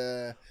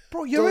 Yeah.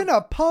 Bro, you're in a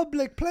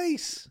public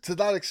place. To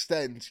that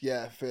extent,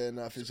 yeah, fair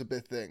enough. It's a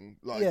bit thing.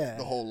 Like,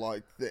 the whole,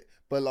 like, thing.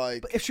 But,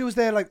 like... But if she was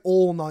there, like,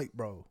 all night,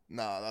 bro.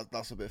 Nah,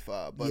 that's a bit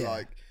far. But,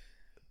 like...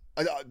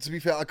 to be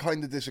fair, I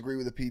kind of disagree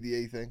with the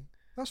PDA thing.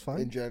 That's fine.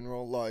 In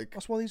general, like...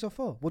 That's what these are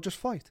for. We'll just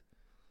fight.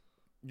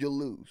 You'll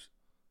lose.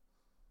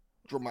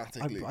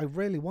 Dramatically. I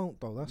really won't,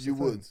 though. That's you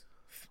the would. thing.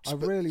 I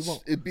really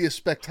won't. It'd be a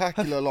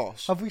spectacular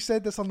loss. Have we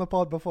said this on the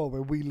pod before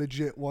where we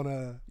legit want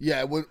to...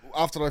 Yeah,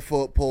 after I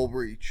fought Paul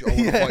Breach, I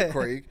want to fight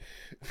Craig.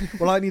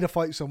 Well, I need to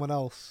fight someone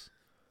else.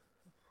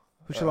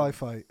 Who should I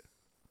fight?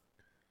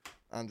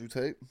 Andrew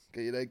Tate,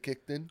 get your leg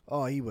kicked in.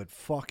 Oh, he'd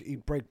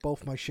break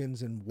both my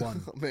shins in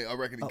one. Mate, I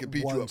reckon he could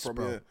beat you up from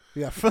here.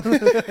 Yeah.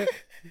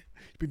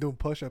 He's been doing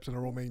push-ups in a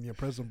Romanian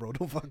prison, bro.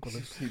 Don't fuck with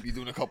him. He'd be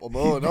doing a couple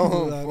more.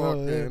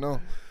 No,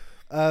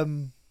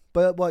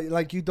 But what,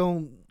 like, you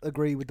don't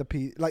agree with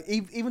the like,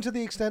 even to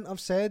the extent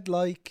I've said,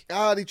 like...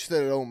 each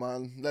their own,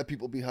 man. Let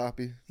people be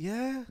happy.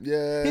 Yeah?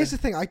 Yeah. Here's the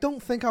thing. I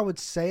don't think I would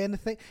say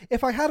anything.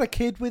 If I had a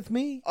kid with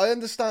me... I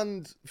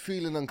understand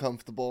feeling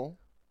uncomfortable,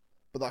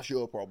 but that's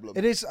your problem.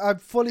 It is. I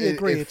fully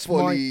agree. It's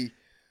fully...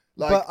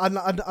 Like, but and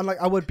like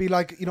I would be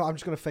like, I'm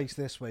just gonna face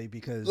this way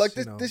because like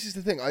this is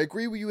the thing. I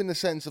agree with you in the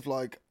sense of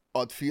like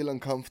I'd feel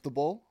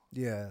uncomfortable.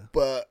 Yeah.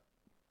 But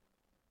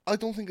I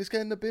don't think it's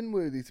getting the bin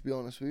worthy, to be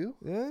honest with you.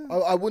 Yeah.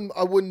 I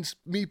wouldn't.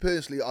 Me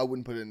personally, I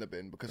wouldn't put it in the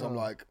bin because I'm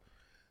like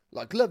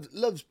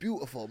love's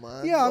beautiful,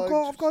 man. Yeah, like,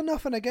 I've got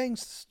nothing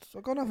against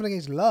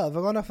love.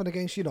 I've got nothing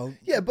against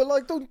Yeah, but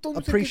like don't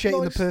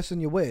appreciating think it's nice, the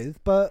person you're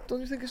with. But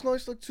don't you think it's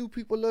nice like two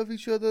people love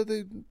each other?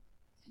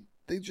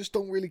 They just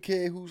don't really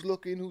care who's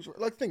looking, who's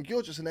like. Think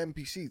you're just an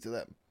NPC to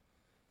them.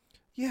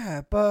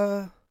 Yeah,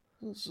 but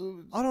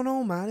So, I don't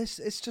know, man.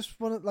 It's just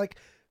one of like,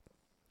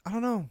 I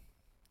don't know.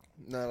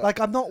 No, like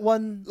I'm not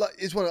one. Like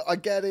it's one. I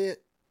get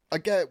it. I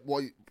get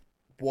why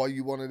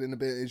you want it in a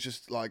bit. It's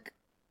just like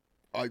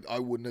I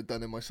wouldn't have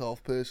done it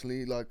myself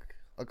personally. Like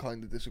I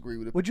kind of disagree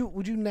with it. Would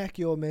you neck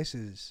your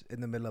missus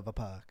in the middle of a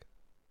park?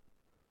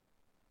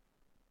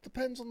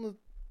 Depends.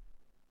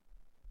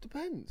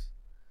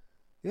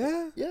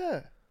 Yeah.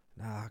 Yeah.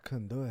 Nah, I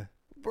couldn't do it.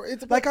 But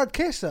it's like I'd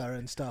kiss her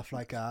and stuff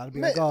like that. I'd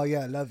be like, oh yeah,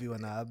 I love you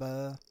and that.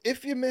 But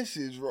if your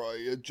missus, right,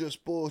 had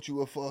just bought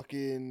you a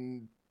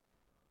fucking,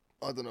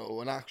 I don't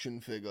know, an action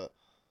figure,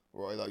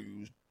 right, that you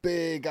was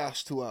big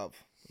ass to have.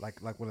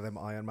 Like one of them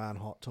Iron Man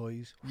hot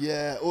toys.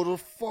 Yeah, or the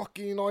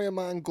fucking Iron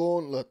Man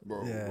gauntlet,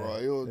 bro, Yeah,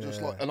 right? Or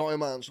just like an Iron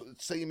Man,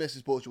 say your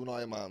missus bought you an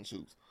Iron Man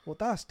suit. Well,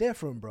 that's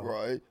different, bro.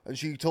 Right, and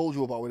she told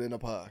you about it in a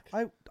park.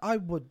 I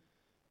would...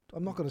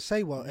 I'm not going to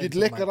say what... You'd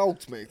lick it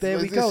out, mate. There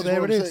like, we go,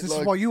 there it is. Saying. This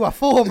like, is what you are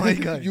for, my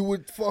guy. You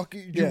would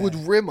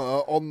rim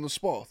her on the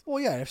spot.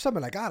 Well, yeah, if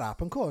something like that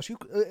happened, of course.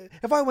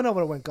 If I went over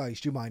and went, guys,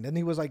 do you mind? And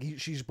he was like,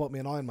 she's bought me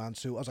an Iron Man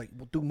suit. I was like,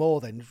 well, do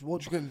more then. Why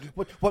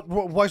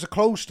is the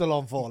clothes still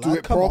on for? Do lad?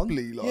 it Come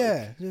properly, on. like.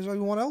 Yeah. He's like,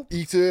 you want help?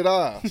 Eat her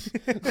ass.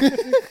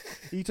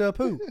 Eat her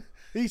poo.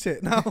 Eat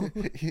it now.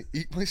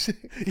 Eat my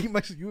sick. Eat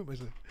my sick. You eat my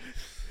sick.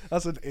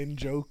 That's an in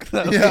joke.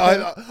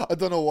 Yeah, I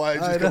don't know why I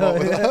just come up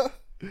with that.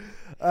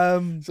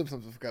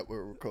 Sometimes I forget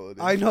we're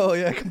recording. I know,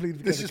 yeah,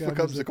 completely. This just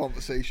becomes a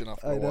conversation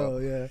after a while. I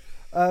know,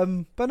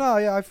 yeah. But no,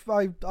 yeah,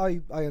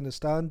 I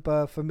understand.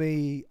 But for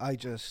me, I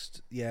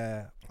just,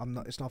 I'm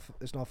not. It's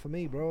not for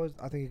me, bro.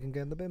 I think you can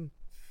get in the bin.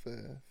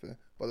 Fair.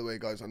 By the way,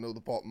 guys, I know the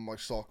bottom of my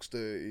sock's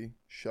dirty.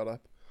 Shut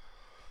up.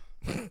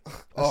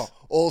 Oh,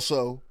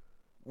 also,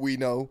 we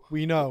know.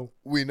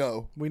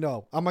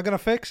 Am I gonna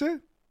fix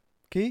it,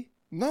 Key?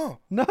 No,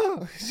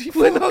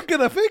 we're not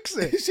gonna fix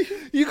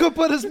it. You can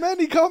put as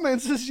many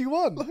comments as you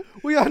want.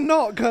 We are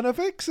not gonna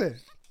fix it.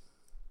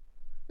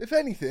 If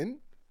anything,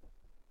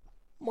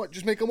 might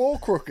just make them all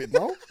crooked,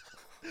 no?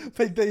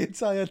 Make the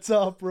entire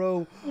top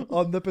row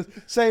on the...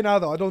 Say now,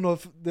 though, I don't know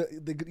if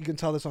you can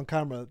tell this on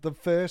camera. The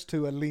first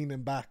two are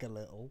leaning back a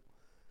little.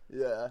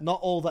 Yeah. Not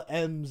all the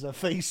M's are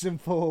facing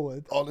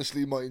forward.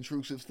 Honestly, my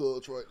intrusive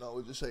thoughts right now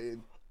are just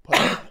saying...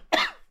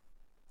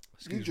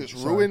 you just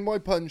ruined my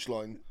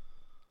punchline.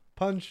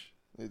 Punch.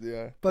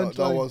 Yeah, punch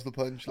that was the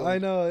punchline. I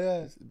know,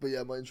 yeah. But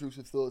yeah, my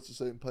intrusive thoughts are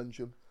saying punch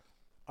him.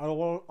 I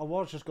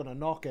was just going to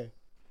knock it.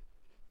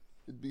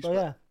 It'd be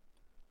yeah.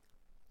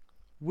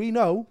 We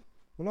know.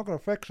 We're not going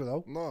to fix it,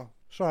 though. No.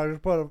 Sorry, I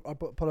just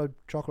put a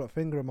chocolate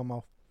finger in my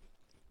mouth.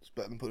 It's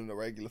better than putting a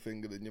regular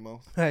finger in your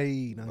mouth.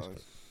 Hey, nice.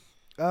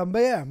 But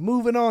yeah,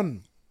 moving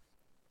on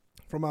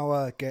from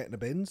our get in the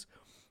bins.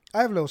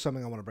 I have a little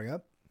something I want to bring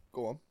up.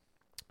 Go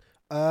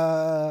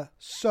on.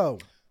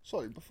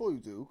 Sorry, before you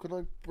do, can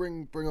I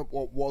bring up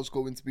what was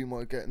going to be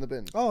my get in the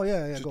bin? Oh,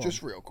 yeah,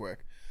 just real quick.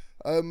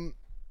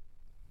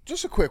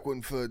 Just a quick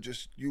one for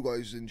just you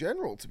guys in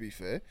general, to be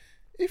fair.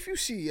 If you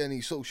see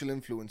any social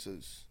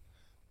influencers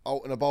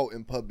out and about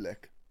in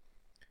public,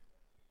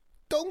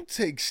 don't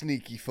take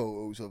sneaky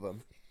photos of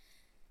them.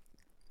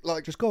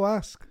 Like, just go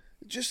ask.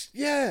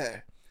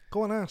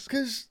 Go and ask.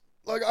 Because,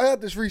 like, I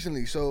had this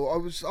recently, so I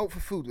was out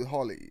for food with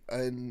Holly,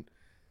 and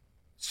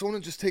someone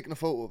had just taken a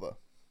photo of her.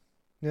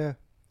 Yeah.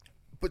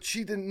 But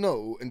she didn't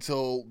know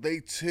until they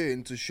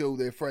turned to show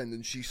their friend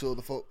and she saw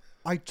the photo.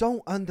 I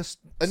don't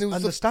understand.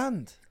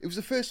 It was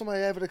the first time I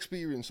ever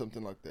experienced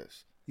something like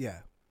this. Yeah.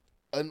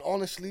 And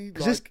honestly,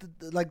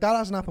 like that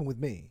hasn't happened with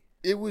me.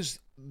 It was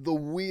the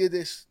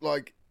weirdest,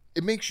 like,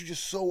 it makes you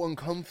just so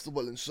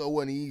uncomfortable and so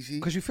uneasy.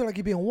 Because you feel like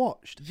you're being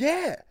watched.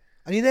 Yeah.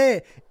 And you're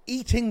there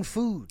eating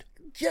food.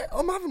 Yeah,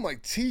 I'm having my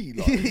tea.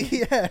 Like.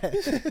 Yeah.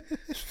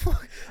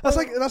 That's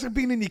like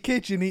being in your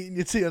kitchen eating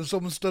your tea and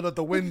someone stood at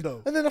the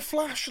window. And then a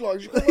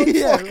flashlight. You're like,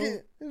 Yeah. fuck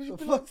it. You'd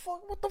be like,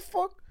 fuck, what the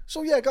fuck?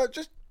 So yeah, guys,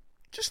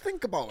 just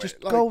think about Just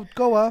it. Like,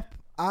 go up,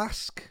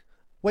 ask,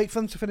 wait for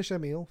them to finish their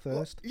meal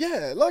first.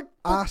 Yeah, like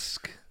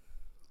Ask.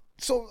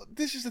 So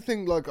this is the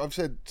thing. Like I've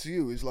said to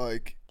you, is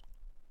like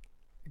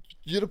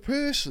you're the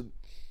person.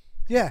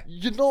 Yeah.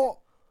 You're not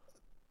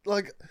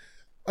like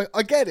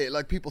I get it.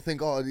 Like people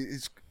think, oh,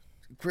 it's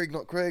Craig,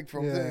 not Craig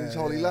from things.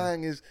 Holly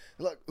Lang is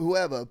like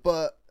whoever,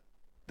 but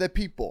they're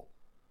people.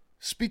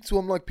 Speak to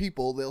them like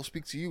people. They'll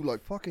speak to you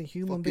like fucking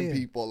human fucking being.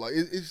 people. Like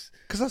it's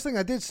because that's the thing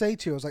I did say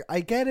to you. I was like,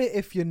 I get it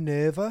if you're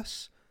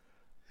nervous,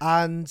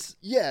 and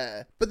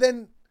yeah, but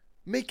then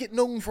make it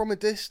known from a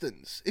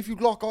distance. If you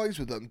lock eyes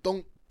with them,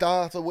 don't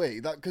dart away.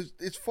 That because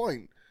it's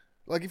fine.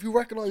 Like if you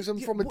recognise them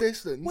from a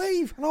distance,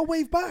 wave and I'll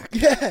wave back.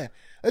 Yeah,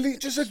 at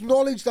least just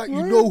acknowledge that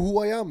you know who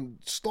I am.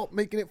 Stop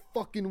making it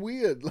fucking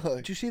weird. Like,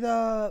 did you see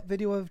that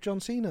video of John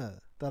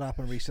Cena that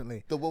happened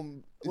recently? The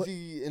one is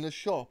he in a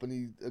shop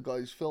and a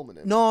guy's filming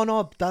him?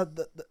 No,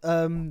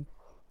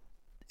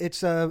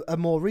 it's a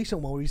more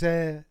recent one where he's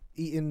there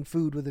eating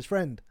food with his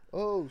friend.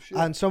 Oh shit!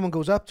 And someone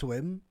goes up to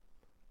him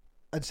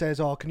and says,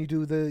 "Oh, can you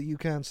do the you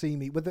can't see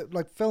me?" With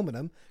like filming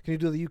him, can you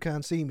do the you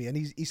can't see me? And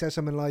he says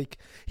something like,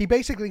 he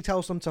basically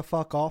tells them to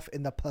fuck off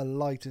in the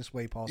politest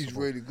way possible. He's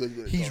really good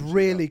with it. He's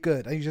really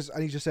good, and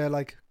he's just there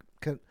like,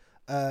 can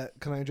I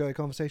enjoy a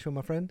conversation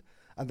with my friend?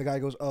 And the guy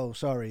goes, "Oh,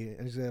 sorry,"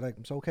 and he's there like,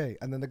 "It's okay."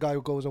 And then the guy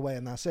goes away,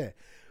 and that's it.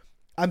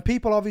 And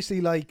people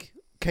obviously like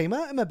came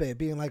at him a bit,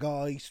 being like,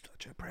 "Oh, he's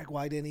such a prick.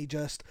 Why didn't he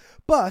just?"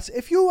 But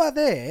if you are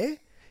there,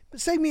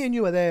 say me and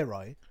you are there,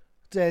 right?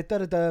 We're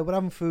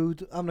having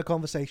food, having a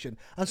conversation,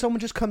 and someone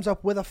just comes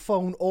up with a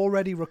phone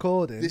already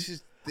recording.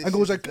 And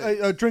goes like,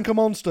 hey, "Drink a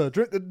Monster,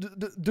 do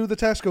the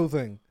Tesco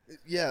thing."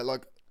 Yeah,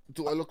 like,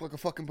 do I look like a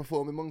fucking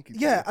performing monkey?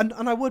 Yeah, and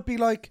I would be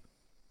like,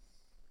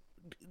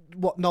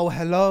 what? No,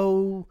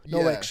 hello,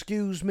 no,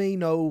 excuse me,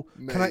 no.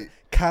 Mate.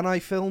 Can I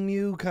film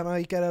you? Can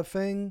I get a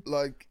thing?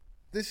 Like,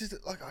 this is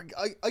like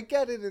I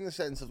get it in the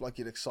sense of like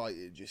you're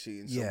excited. You're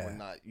seeing someone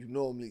that you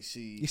normally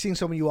see. You're seeing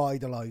someone you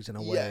idolise in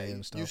a way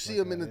and stuff. You see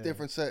them in a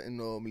different setting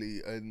normally,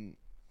 and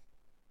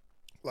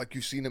like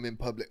you've seen them in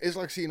public. It's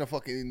like seeing a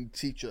fucking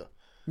teacher.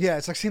 Yeah,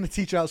 it's like seeing a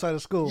teacher outside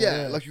of school.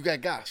 Yeah, like you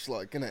get gas,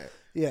 like, innit?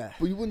 Yeah.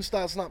 But you wouldn't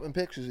start snapping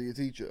pictures of your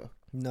teacher.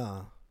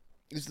 No.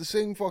 It's the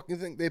same fucking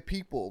thing. They're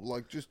people.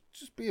 Like, just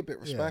be a bit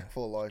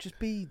respectful. Like, just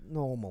be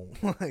normal.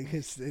 Like,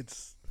 it's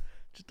just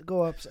to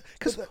go up.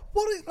 Because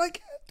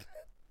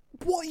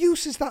what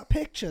use is that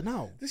picture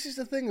now? This is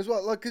the thing as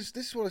well. Like, because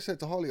this is what I said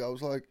to Holly. I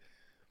was like,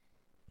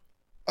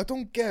 I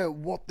don't get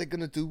what they're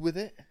gonna do with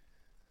it.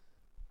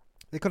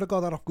 They could have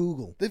got that off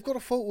Google. They've got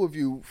a photo of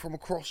you from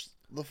across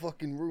the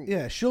fucking room.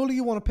 Yeah, surely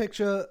you want a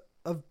picture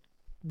of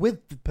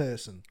with the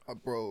person,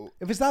 bro.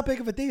 If it's that big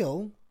of a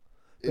deal,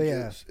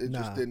 it just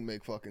didn't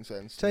make fucking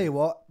sense. Tell you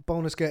what,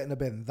 bonus get in a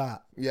bin.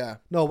 That. Yeah.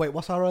 No, wait.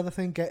 What's our other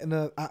thing? Getting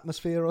the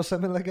atmosphere or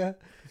something like that.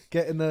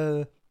 Getting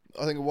the.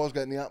 I think it was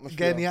getting the atmosphere.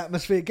 Getting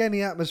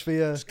the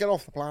atmosphere. Just get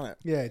off the planet.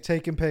 Yeah,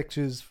 taking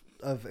pictures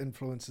of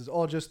influencers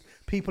or just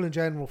people in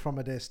general from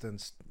a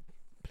distance.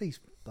 Please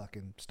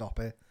fucking stop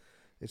it.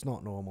 It's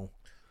not normal.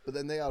 But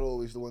then they are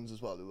always the ones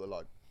as well who were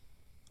like,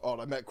 "Oh,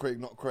 I met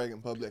Craig, not Craig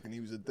in public, and he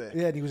was a dick."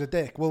 Yeah, and he was a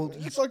dick. Well,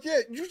 it's like,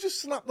 yeah, you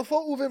just snapped the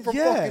photo of him from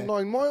fucking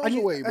 9 miles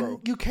away, bro.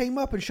 And you came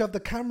up and shoved the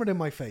camera in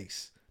my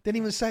face. Didn't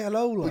even say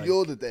hello. Like. But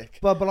you're the dick.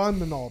 But I'm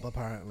the knob,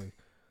 apparently.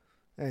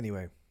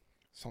 Anyway.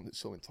 Sounded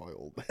so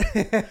entitled.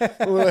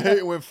 Well, I hate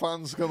it when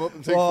fans come up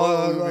and take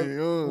photos of me.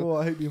 Oh,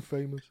 I hate being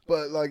famous.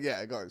 But, like,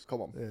 yeah, guys,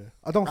 come on. Yeah.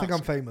 I don't think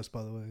I'm famous,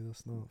 by the way.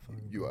 That's not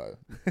funny. You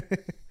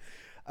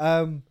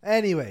are.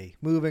 Anyway,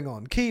 moving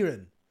on.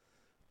 Kieran,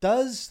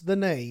 does the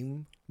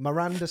name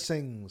Miranda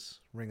Sings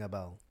ring a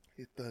bell?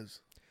 It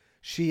does.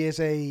 She is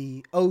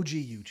a OG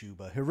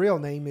YouTuber. Her real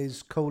name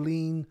is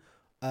Colleen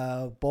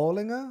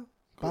Ballinger.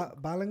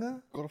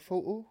 Ballinger? Got a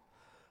photo?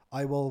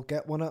 I will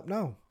get one up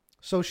now.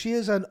 So she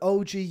is an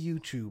OG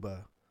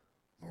YouTuber.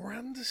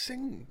 Miranda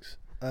Sings.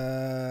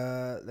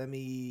 Let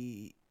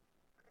me.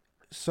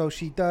 So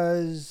she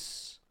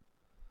does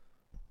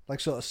like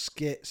sort of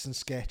skits and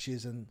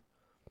sketches and.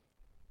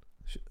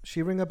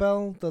 She ring a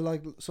bell? The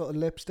like sort of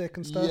lipstick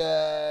and stuff?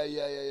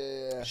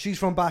 Yeah. She's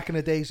from back in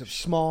the days of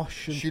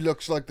Smosh. And she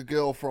looks like the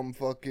girl from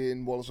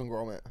fucking Wallace and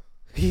Gromit.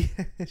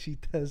 Yeah, she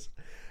does.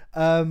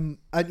 And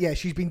yeah,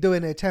 she's been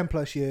doing it 10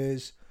 plus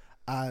years.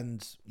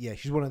 And yeah,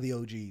 she's one of the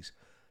OGs.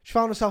 She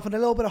found herself in a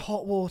little bit of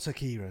hot water,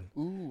 Kieran.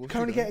 Ooh,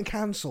 currently getting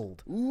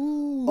cancelled.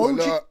 Ooh,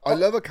 I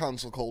love a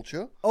cancel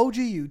culture. OG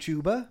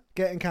YouTuber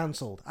getting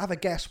cancelled. Have a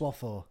guess what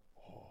for?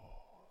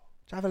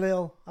 Have a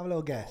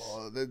little guess.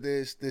 Oh,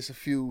 there's a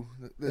few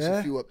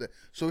a few up there.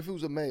 So if it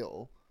was a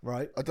male,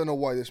 right? I don't know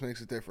why this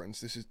makes a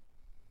difference.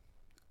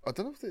 I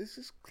don't know if this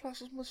is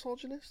classed as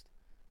misogynist.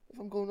 If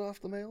I'm going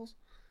after males,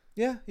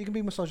 yeah, you can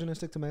be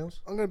misogynistic to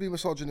males. I'm going to be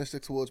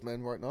misogynistic towards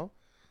men right now.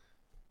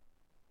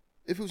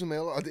 If it was a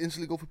male, I'd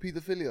instantly go for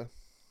paedophilia.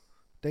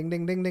 Ding,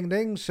 ding, ding, ding,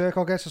 ding.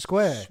 Circle gets a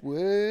square.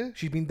 Swear.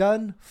 She's been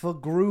done for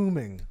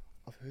grooming.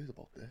 I've heard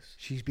about this.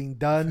 She's been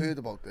done I've heard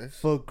about this.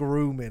 for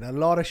grooming. A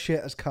lot of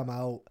shit has come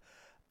out.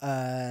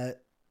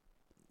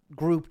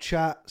 Group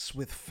chats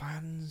with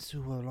fans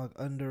who are like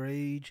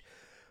underage.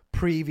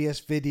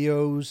 Previous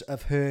videos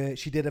of her.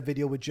 She did a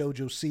video with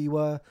Jojo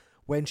Siwa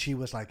when she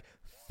was like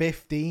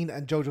 15,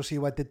 and Jojo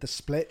Siwa did the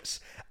splits.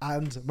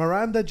 And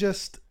Miranda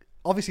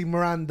obviously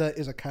Miranda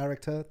is a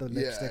character, the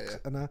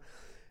lipsticks and that.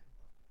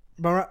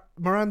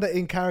 Miranda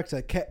in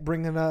character kept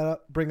bringing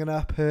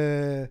up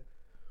her.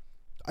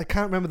 I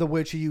can't remember the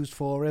word she used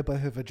for it, but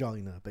her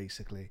vagina,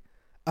 basically.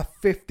 A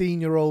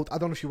 15-year-old, I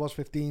don't know if she was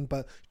 15,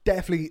 but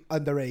definitely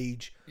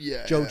underage.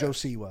 Yeah. Jojo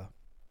Siwa.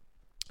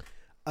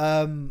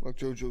 Like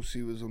Jojo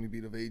Siwa's only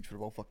been of age for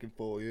about fucking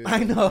 4 years.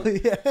 I know,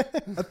 yeah.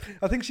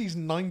 I think she's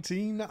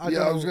 19.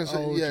 I was going to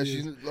say, yeah,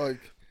 she's like...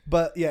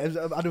 But yeah, it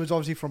was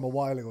obviously from a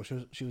while ago.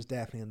 She was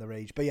definitely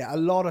underage. But yeah, a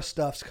lot of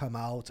stuff's come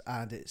out,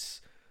 and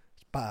it's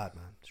bad,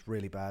 man. It's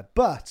really bad.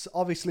 But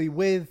obviously,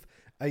 with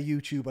a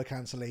YouTuber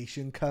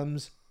cancellation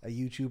comes a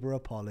YouTuber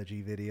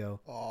apology video.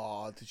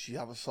 Oh, did she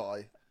have a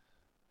sigh?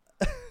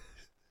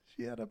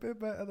 She had a bit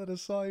better than a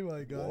sigh,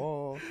 my guy.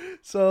 Whoa.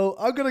 So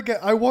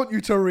I want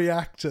you to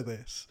react to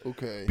this.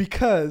 Okay.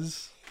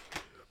 Because,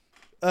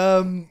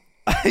 hang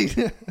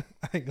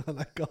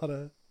on,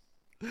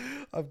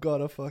 I've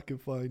gotta fucking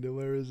find it.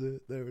 Where is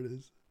it? There it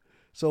is.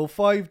 So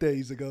 5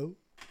 days ago,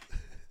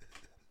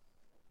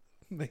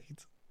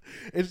 mate,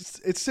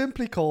 it's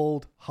simply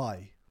called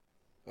Hi.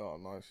 Oh,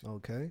 nice.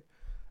 Okay,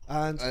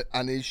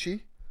 and is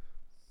she?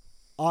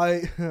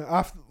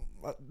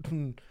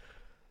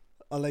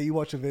 I'll let you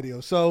watch a video.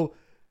 So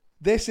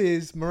this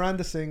is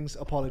Miranda Sings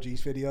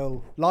apologies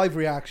video, live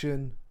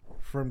reaction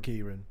from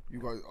Kieran. You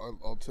guys,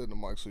 I'll turn the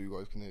mic so you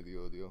guys can hear the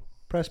audio.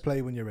 Press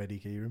play when you're ready,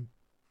 Kieran.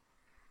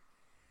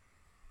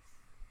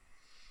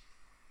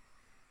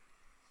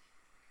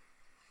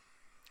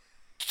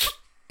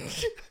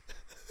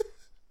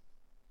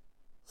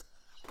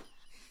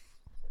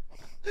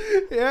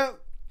 Yep.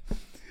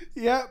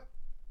 Yep.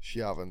 She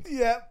haven't.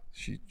 Yep.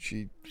 She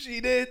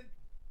did.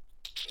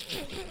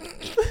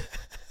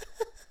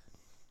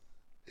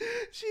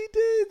 She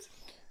did.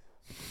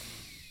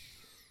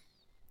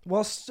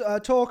 Well,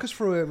 talk us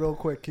through it real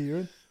quick,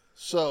 Kieran.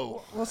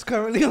 So, what's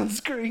currently on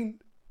screen?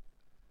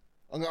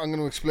 I'm going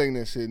to explain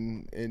this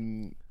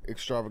in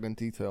extravagant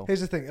detail.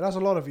 Here's the thing. It has a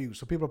lot of views,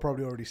 so people have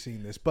probably already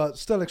seen this. But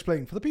still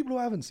explain for the people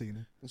who haven't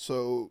seen it.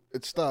 So,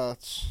 it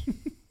starts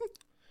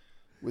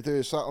with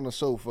her sat on a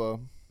sofa.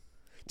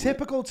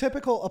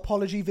 Typical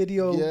apology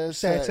video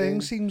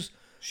setting. Seems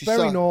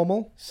very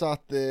normal. Sat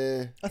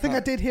there. I think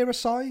I did hear a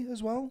sigh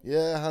as well.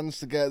 Yeah, hands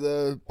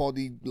together,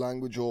 body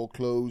language all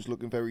closed,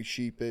 looking very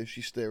sheepish.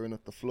 She's staring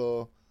at the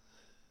floor.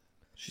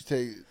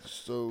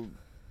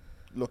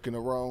 Looking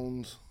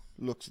around,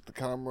 looks at the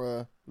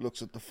camera,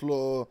 looks at the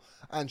floor,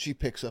 and she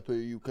picks up her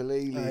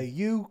ukulele. A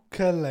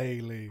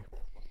ukulele.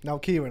 Now,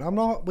 Kieran,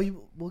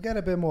 we'll get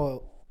a bit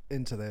more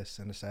into this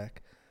in a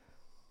sec.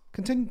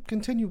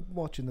 Continue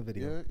watching the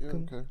video. Yeah,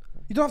 okay.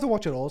 You don't have to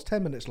watch it all. It's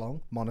 10 minutes long.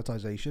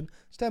 Monetization.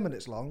 It's 10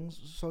 minutes long,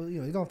 so you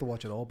don't have to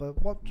watch it all.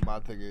 But what?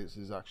 Mad thing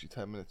is actually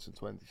 10 minutes and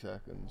 20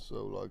 seconds.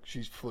 So like,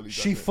 she's fully.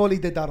 She fully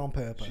did that on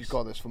purpose. She's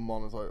got this for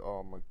monetize.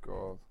 Oh my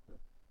god.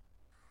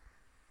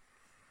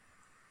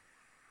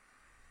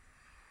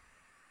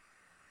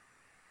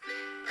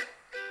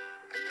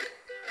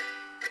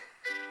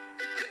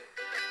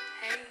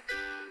 Hey,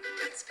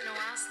 it's been a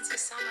while since you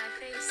saw my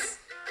face.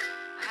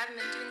 I haven't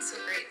been doing so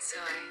great, so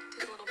I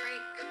took a little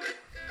break.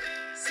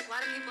 So a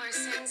lot of people are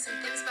saying some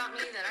things about me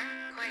that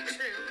aren't quite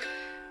true.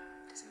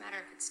 Doesn't matter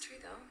if it's true,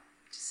 though.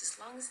 Just as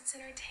long as it's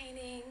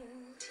entertaining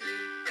to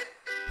you.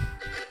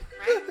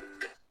 Right?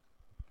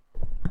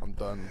 I'm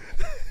done.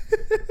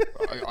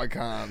 I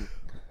can't.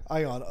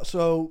 Hang on.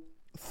 So,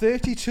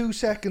 32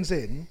 seconds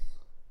in,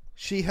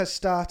 she has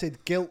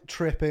started guilt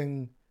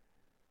tripping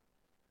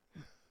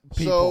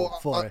people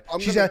for it.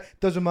 She said,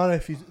 "Doesn't matter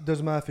if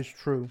it's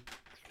true.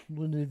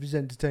 If it's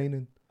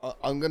entertaining."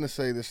 I'm gonna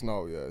say this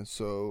now, yeah.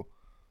 So,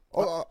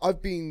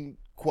 I've been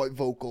quite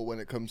vocal when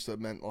it comes to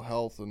mental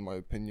health and my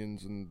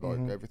opinions and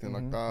like everything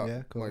like that. Yeah,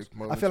 of course.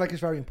 I feel like it's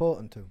very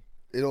important too.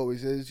 It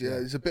always is. Yeah,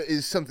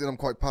 it's something I'm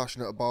quite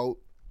passionate about.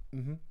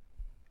 Mm-hmm.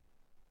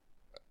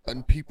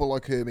 And people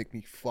like her make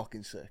me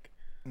fucking sick.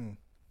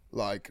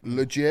 Like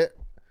legit.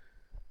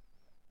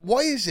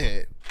 Why is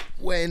it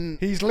when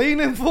he's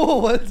leaning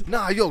forward?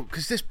 Nah,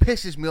 because this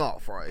pisses me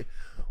off, right?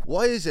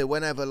 Why is it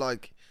whenever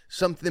like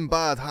something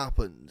bad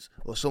happens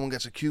or someone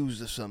gets accused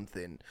of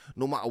something,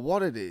 no matter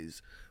what it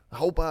is,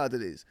 how bad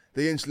it is,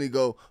 they instantly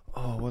go,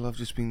 "Oh well, I've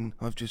just been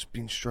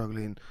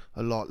struggling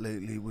a lot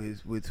lately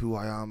with who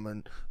I am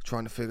and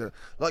trying to figure."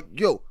 Like,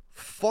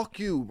 fuck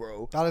you,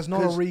 bro. That is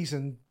not a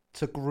reason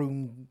to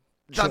groom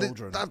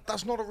children.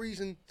 That's not a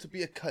reason to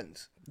be a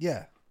cunt.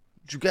 Yeah.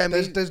 Do you get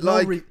me? There's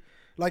no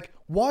like,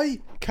 why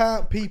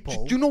can't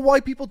people... Do you know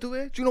why people do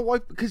it? Do you know why?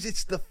 Because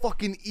it's the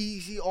fucking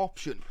easy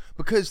option.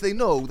 Because they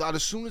know that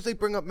as soon as they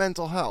bring up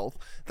mental health,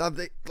 that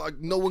they, like,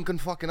 no one can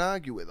fucking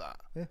argue with that.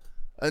 Yeah.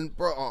 And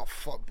bro, oh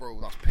fuck, bro,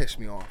 that's pissed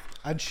me off.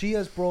 And she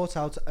has brought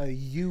out a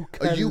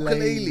ukulele. A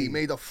ukulele,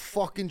 made a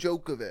fucking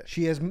joke of it.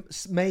 She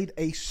has made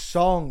a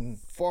song.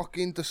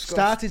 Fucking disgusting.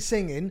 Started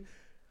singing.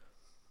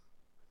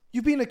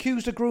 You've been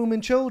accused of grooming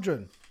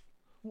children.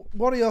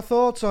 What are your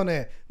thoughts on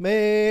it?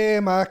 Me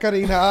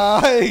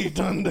Macarena.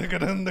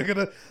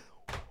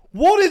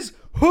 What is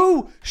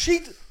who?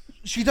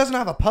 She doesn't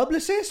have a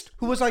publicist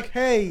who was like,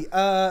 hey,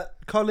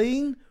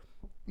 Colleen.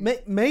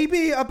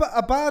 Maybe a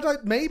bad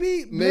idea.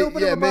 Maybe a little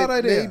bit of a bad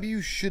idea. Maybe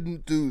you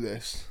shouldn't do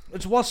this.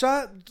 What's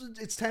that?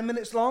 It's 10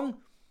 minutes long.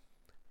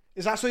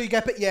 Is that so you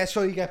get paid? Yeah,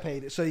 so you get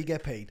paid. So you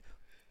get paid.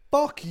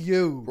 Fuck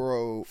you,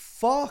 bro.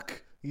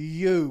 Fuck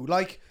you.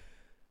 Like,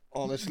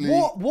 honestly,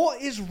 what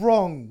is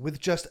wrong with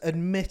just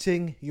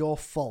admitting your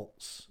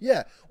faults?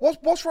 Yeah.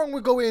 What's wrong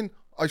with going?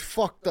 I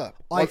fucked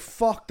up. I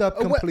fucked up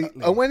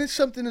completely. And when it's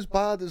something as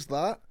bad as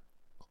that,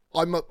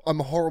 I'm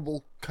a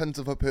horrible cunt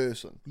of a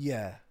person.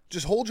 Yeah.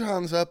 Just hold your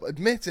hands up,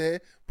 admit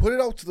it, put it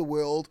out to the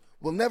world.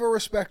 We'll never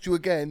respect you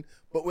again,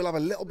 but we'll have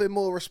a little bit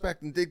more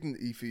respect and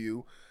dignity for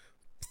you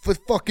for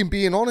fucking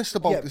being honest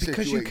about the situation.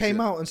 Because you came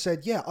out and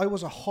said, yeah, I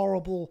was a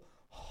horrible,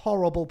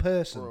 horrible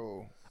person.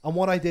 Bro. And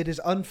what I did is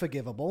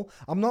unforgivable.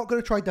 I'm not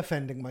going to try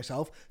defending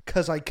myself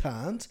because I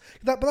can't.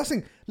 But that's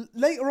the thing.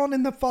 Later on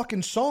in the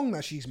fucking song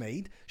that she's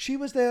made, she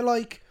was there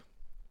like,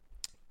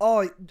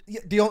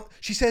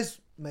 she says,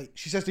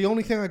 the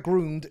only thing I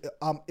groomed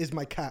is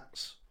my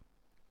cats.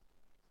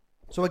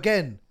 So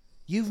again,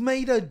 you've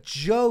made a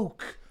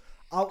joke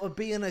out of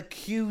being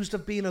accused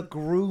of being a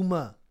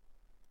groomer.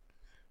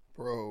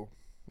 Bro,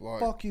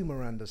 like... Fuck you,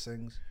 Miranda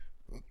sings.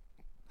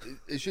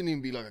 It shouldn't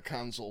even be like a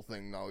cancel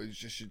thing now. It's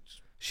just...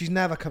 She's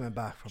never coming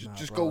back from that,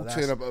 Just bro. go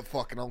turn up at a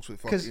fucking house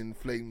with fucking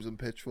flames and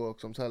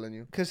pitchforks, I'm telling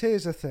you. Because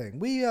here's the thing.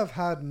 We have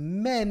had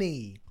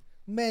many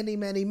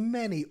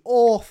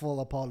awful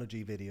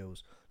apology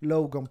videos.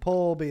 Logan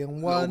Paul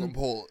being one. Logan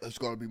Paul has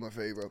got to be my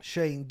favourite.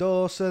 Shane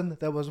Dawson.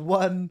 There was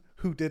one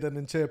who did an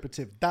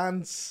interpretive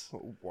dance.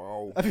 Oh,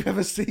 wow. Have you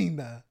ever seen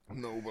that?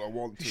 No, but I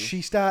want to.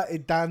 She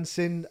started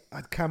dancing. I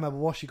can't remember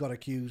what she got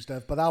accused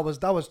of, but that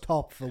was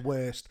top for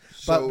worst.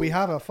 But we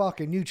have a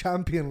fucking new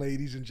champion,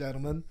 ladies and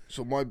gentlemen.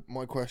 So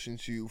my question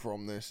to you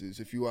from this is,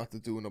 if you had to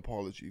do an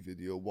apology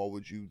video, what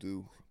would you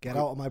do? Get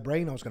out of my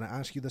brain. I was going to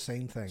ask you the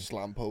same thing.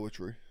 Slam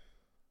poetry.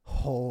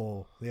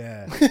 Oh,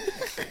 yeah.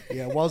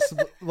 Yeah, what's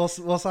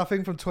that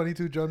thing from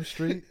 22 Jump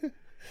Street?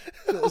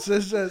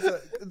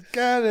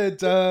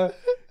 Canada,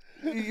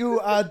 you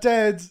are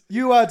dead.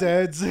 You are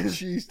dead.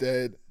 She's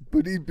dead.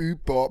 Booty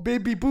boop bop.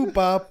 Baby boop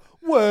bop.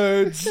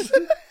 Words.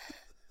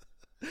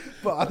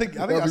 But I think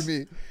that'd be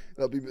me.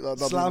 That'd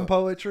slam be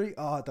poetry?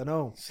 Oh, I don't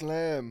know.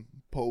 Slam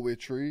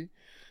poetry.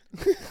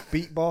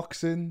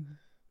 Beatboxing.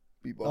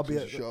 That'll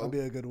be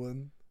a good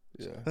one.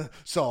 Yeah.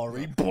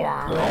 Sorry.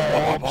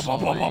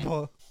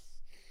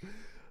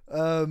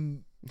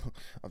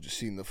 I've just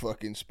seen the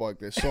fucking spike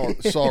there.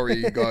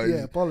 Sorry, guys.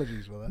 Yeah,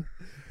 apologies for that.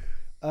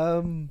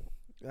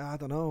 I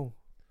don't know.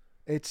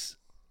 It's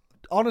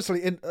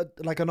honestly in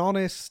like an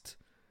honest.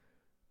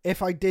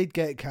 If I did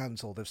get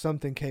cancelled, if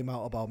something came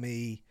out about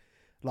me,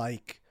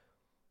 like.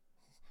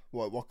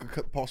 What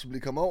could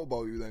possibly come out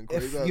about you then,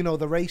 Craig? If,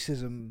 the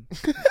racism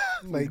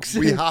makes...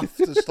 We have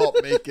to stop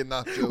making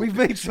that joke. We've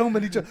made so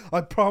many jokes.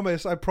 I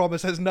promise,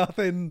 there's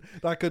nothing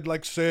that could,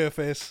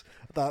 surface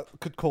that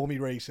could call me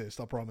racist,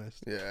 I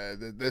promise. Yeah,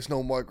 there's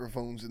no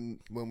microphones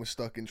when we're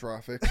stuck in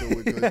traffic, so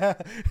we're good. I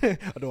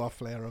don't have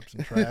flare-ups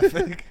in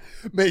traffic.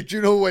 Mate, do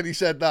you know when he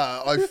said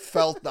that? I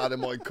felt that in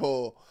my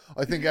core.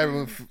 I think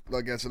everyone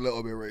gets a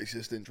little bit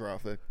racist in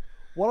traffic.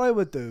 What I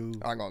would do...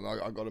 Hang on,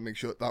 I got to make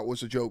sure that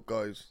was a joke,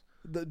 guys.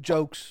 The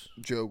jokes.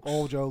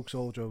 All jokes.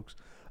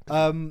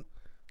 Don't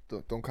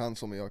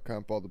cancel me. I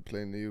can't bother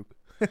playing the uke.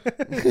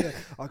 Yeah,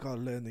 I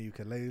gotta learn the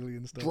ukulele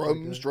and stuff.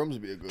 Drums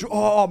would be a good one.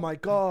 Oh my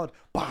god.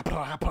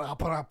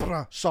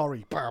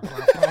 Sorry.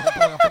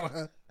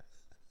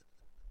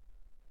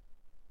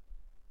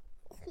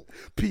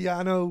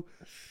 Piano.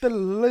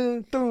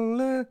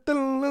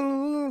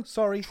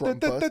 Sorry.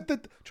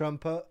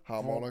 Trumpet.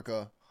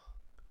 Harmonica.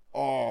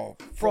 Oh,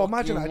 bro,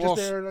 imagine that. Just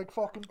there,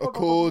 fucking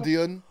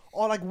accordion.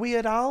 Or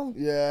Weird Al.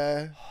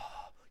 Yeah.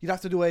 You'd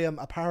have to do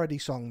a parody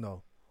song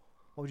though.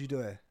 What would you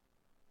do?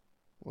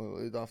 Well,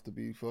 it'd have to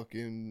be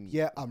fucking...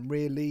 Yeah, I'm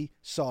really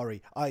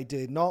sorry. I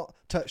did not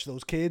touch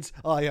those kids.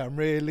 I am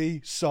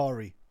really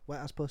sorry. Wet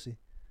ass pussy.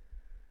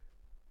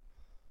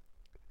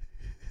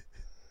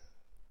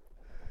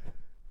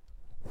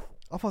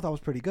 I thought that was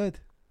pretty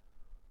good.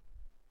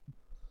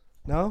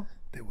 No?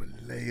 There were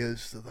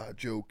layers to that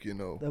joke,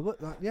 There were,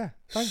 yeah,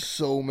 thanks.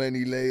 So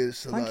many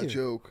layers to that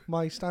joke.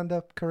 My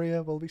stand-up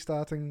career will be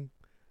starting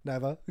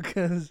never,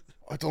 because...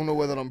 I don't know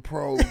whether I'm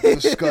proud,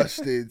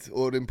 disgusted,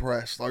 or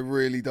impressed. I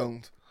really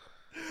don't.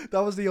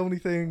 That was the only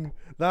thing.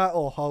 That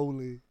or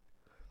holy.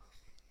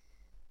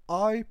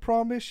 I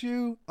promise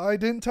you, I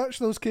didn't touch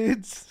those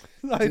kids.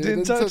 I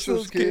didn't touch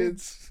those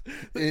kids.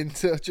 Didn't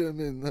touch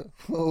them in the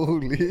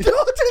holy...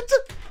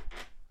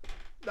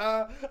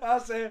 Nah,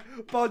 that's it.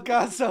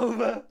 Podcast's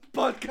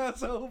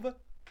over.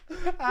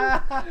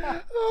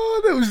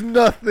 Oh, there was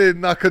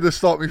nothing that could have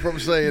stopped me from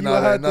saying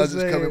that, and that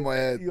just come in my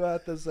head. You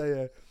had to say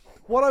it.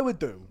 What I would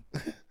do,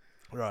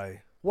 right?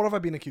 What have I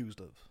been accused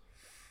of?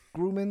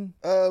 Grooming?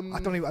 I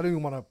don't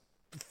even want to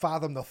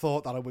fathom the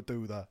thought that I would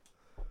do that.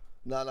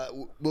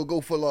 No, we'll go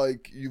for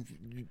like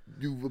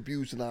you've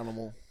abused an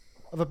animal.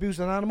 I've abused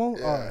an animal?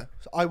 Yeah. Alright.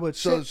 So I would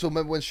So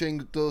remember when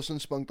Shane Dawson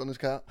spunked on his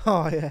cat?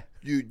 Oh, yeah.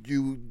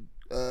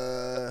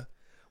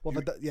 What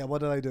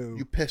did I do?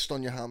 You pissed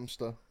on your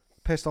hamster.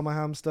 Pissed on my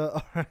hamster?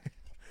 Alright.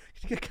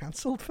 Did you get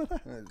cancelled for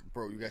that?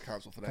 Bro, you get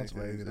cancelled for that. That's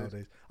crazy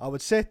nowadays. I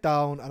would sit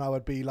down and I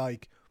would be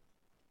like,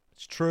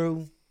 it's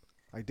true.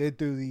 I did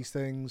do these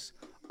things.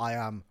 I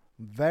am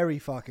very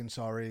fucking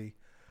sorry.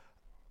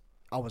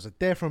 I was a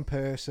different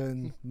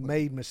person,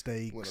 made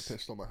mistakes. When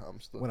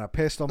I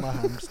pissed on my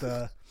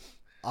hamster.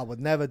 I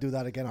would never do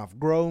that again. I've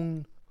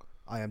grown.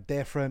 I am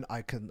different.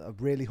 I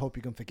really hope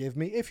you can forgive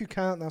me. If you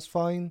can't, that's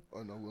fine.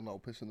 I know, we'll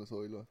now piss in the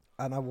toilet.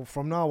 And I will,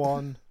 from now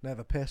on,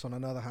 never piss on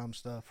another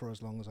hamster for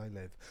as long as I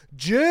live.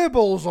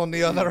 Gerbils, on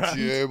the other hand.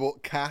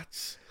 Gerbil,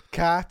 cats.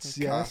 Cats,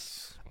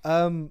 yes.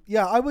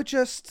 Yeah, I would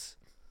just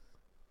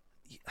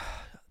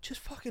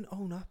fucking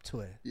own up to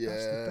it. Yeah.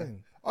 That's the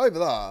thing. Either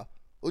that,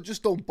 or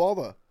just don't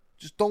bother.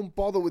 Just don't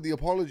bother with the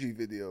apology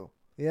video.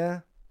 Yeah.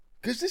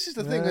 Because this is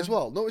the thing as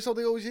well. Notice how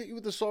they always hit you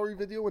with the sorry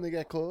video when they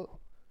get caught?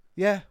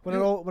 Yeah, when it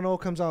all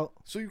comes out.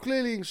 So you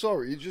clearly ain't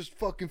sorry. You're just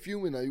fucking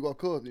fuming now. You got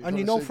caught. And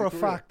you know for a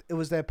fact it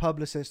was their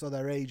publicist or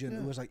their agent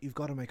who was like, you've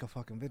got to make a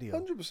fucking video.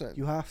 100%.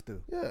 You have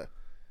to. Yeah.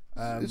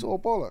 It's all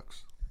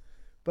bollocks.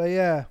 But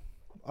yeah,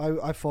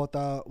 I thought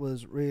that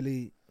was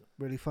really,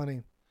 really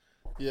funny.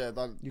 Yeah.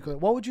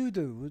 What would you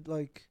do?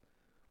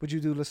 Would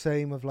you do the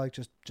same of like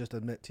just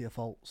admit to your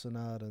faults and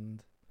that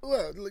and...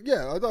 Well,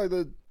 yeah, I'd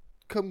either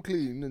come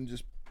clean and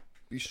just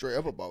be straight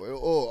up about it,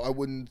 or I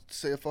wouldn't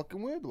say a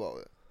fucking word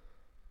about it.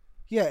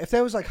 Yeah, if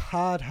there was like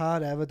hard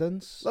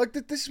evidence. Like,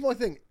 this is my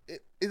thing.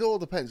 It all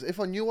depends. If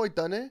I knew I'd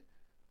done it,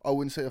 I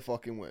wouldn't say a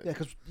fucking word. Yeah,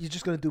 because you're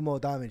just going to do more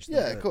damage.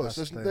 Yeah, of course.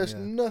 There's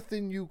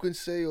nothing you can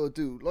say or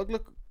do. Like,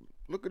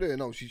 look at her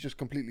now. She's just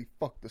completely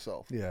fucked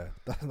herself. Yeah,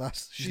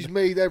 she's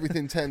made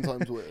everything 10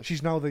 times worse.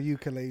 She's now the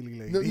ukulele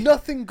lady.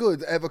 Nothing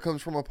good ever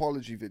comes from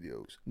apology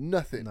videos.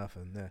 Nothing.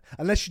 Yeah.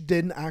 Unless you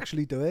didn't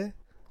actually do it.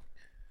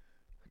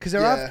 Because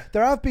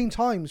there have been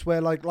times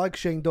where like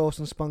Shane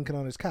Dawson spunking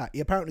on his cat. He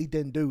apparently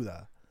didn't do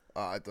that.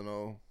 I don't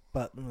know.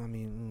 But I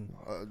mean,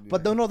 yeah.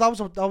 But no,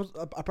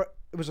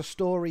 it was a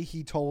story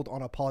he told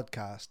on a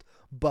podcast,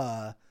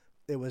 but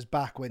it was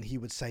back when he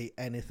would say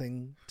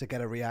anything to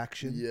get a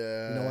reaction.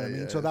 Yeah, you know what I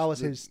mean. Yeah. So that was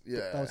his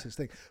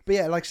thing. But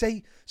yeah, like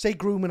say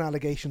grooming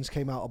allegations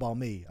came out about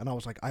me, and I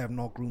was like, I have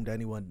not groomed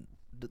anyone.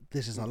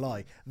 This is a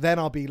lie. Then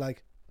I'll be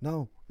like,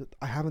 no,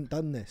 I haven't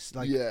done this.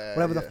 Like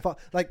whatever the fuck.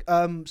 Like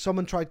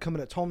someone tried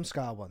coming at Tom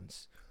Scar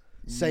once.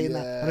 Saying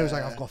that, and it was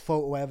like, I've got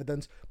photo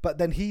evidence. But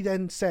then he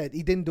said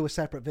he didn't do a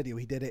separate video.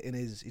 He did it in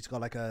he's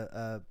got like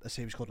a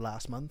series called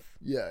Last Month.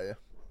 Yeah.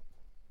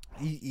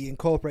 He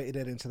incorporated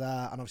it into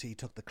that, and obviously he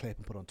took the clip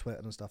and put it on Twitter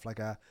and stuff like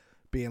that,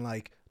 being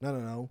like,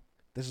 no,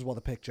 this is what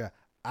the picture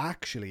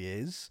actually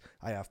is.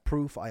 I have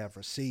proof. I have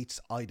receipts.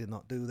 I did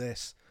not do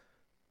this.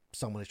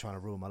 Someone is trying to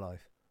ruin my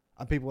life.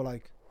 And people were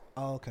like,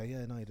 oh, okay,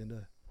 yeah, no, you didn't do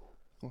it.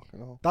 Fucking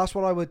hell. That's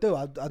what I would do.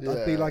 I'd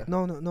be like,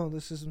 no,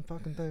 this isn't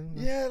fucking thing.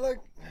 No. Yeah, like...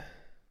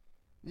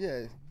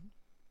 Yeah,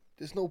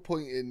 there's no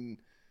point in...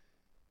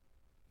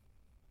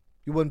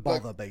 You wouldn't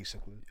bother,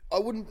 basically. I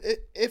wouldn't...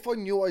 If I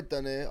knew I'd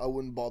done it, I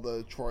wouldn't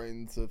bother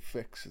trying to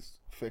fix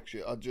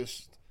it.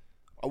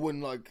 I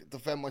wouldn't, like,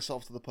 defend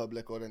myself to the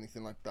public or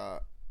anything like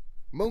that.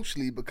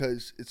 Mostly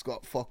because it's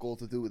got fuck all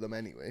to do with them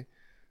anyway.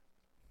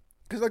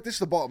 Because, like, this is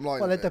the bottom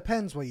line. Well, it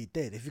depends what you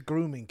did. If you're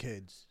grooming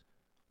kids...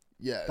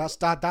 Yeah.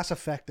 That's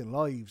affecting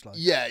lives. Like.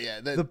 Yeah.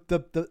 There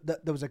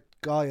was a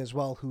guy as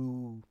well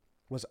who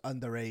was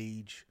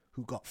underage...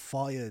 who got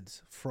fired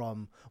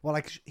from, well,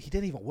 like, he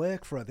didn't even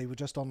work for her. They were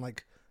just on,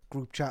 like,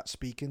 group chat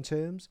speaking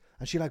terms.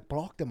 And she, like,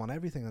 blocked him on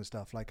everything and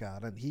stuff like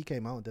that. And he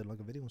came out and did,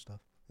 like, a video and stuff.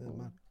 It was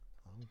mad.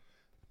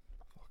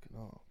 Fucking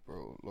hell,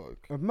 bro.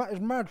 Like...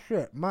 It's mad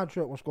shit. Mad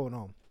shit what's going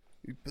on.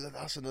 But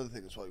that's another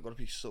thing as well. You've got to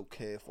be so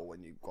careful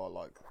when you've got,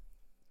 like,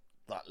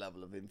 that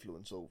level of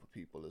influence over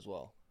people as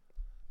well.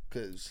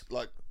 Because,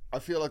 like, I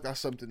feel like that's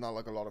something that,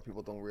 like, a lot of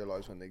people don't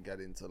realise when they get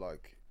into,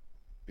 like...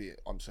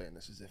 I'm saying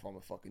this as if I'm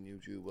a fucking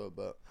YouTuber,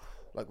 but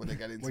like when they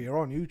get into... Well, you're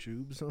on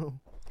YouTube, so...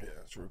 Yeah,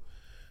 that's true.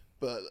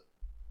 But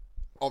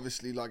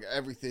obviously, like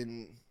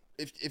everything...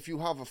 If you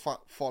have a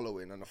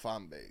following and a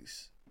fan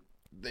base,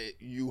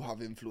 you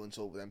have influence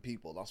over them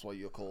people. That's why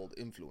you're called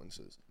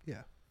influencers.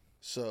 Yeah.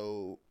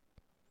 So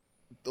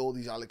all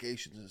these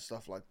allegations and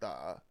stuff like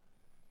that,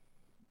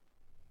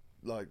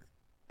 like,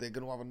 they're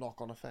going to have a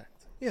knock-on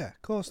effect. Yeah,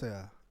 of course they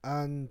are.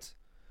 And...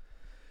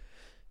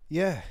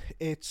 yeah,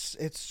 it's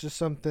just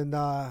something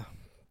that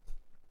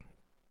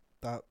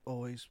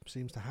always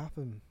seems to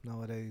happen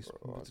nowadays.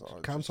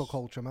 Cancel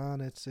culture, man.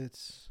 It's.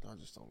 I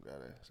just don't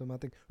get it. So I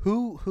think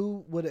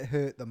who would it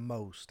hurt the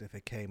most if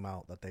it came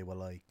out that they were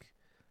like,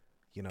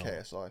 you know,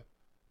 KSI.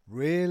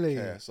 Really?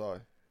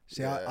 KSI.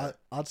 See,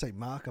 I'd say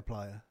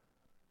Markiplier.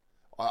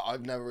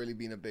 I've never really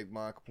been a big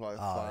Markiplier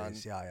fan.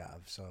 Yeah, I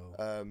have. So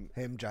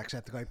him,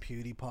 Jacksepticeye,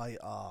 PewDiePie.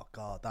 Oh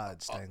god,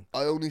 that'd sting.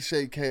 I only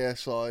say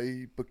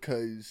KSI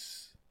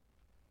because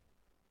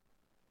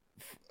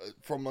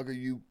from like a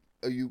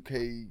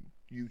UK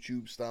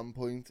YouTube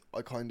standpoint,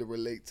 I kind of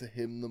relate to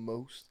him the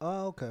most.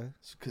 Oh, okay.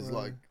 Because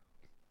like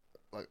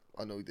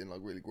I know he didn't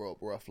like really grow up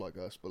rough like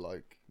us, but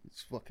like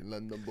it's fucking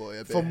London boy.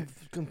 A bit.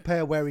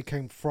 Compare where he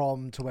came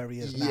from to where he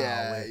is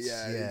now.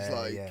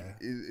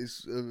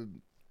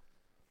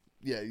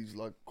 He's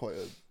like quite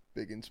a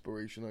big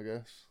inspiration, I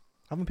guess.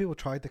 Haven't people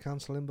tried to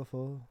cancel him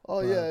before?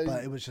 Oh,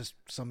 but it was just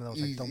some of those.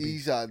 Like,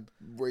 he's had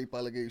rape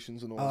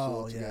allegations and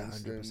all sorts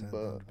against 100%, him.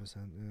 But 100%,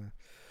 yeah.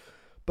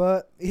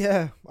 But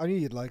yeah, I knew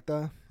you'd like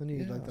that. I knew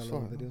you'd like that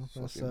little video.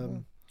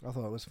 I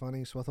thought it was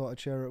funny, so I thought I'd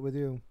share it with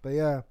you. But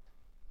yeah,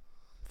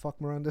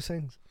 fuck Miranda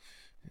Sings.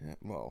 Yeah,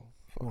 well,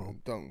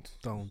 don't.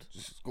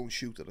 Just go and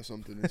shoot it or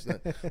something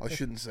instead. I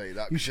shouldn't say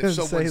that. You shouldn't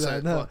if someone say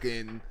said that, no.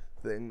 fucking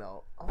thing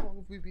now. How long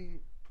have we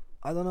been?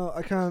 I don't know.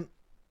 I can't.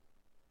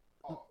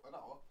 Oh, an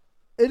hour.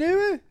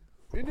 Anyway,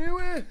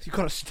 You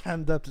gotta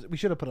stand up. We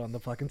should have put it on the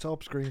fucking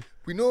top screen.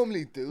 We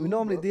normally do.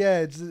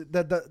 It's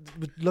that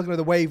we're looking at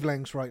the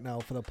wavelengths right now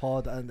for the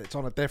pod, and it's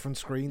on a different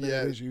screen than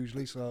it is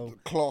usually. So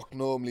the clock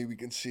normally we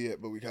can see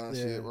it, but we can't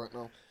see it right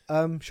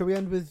now. Shall we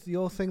end with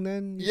your thing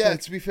then?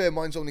 To be fair,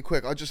 mine's only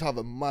quick. I just have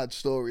a mad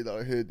story that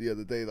I heard the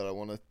other day that I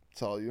want to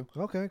tell you.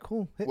 Okay,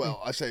 cool. Hit me.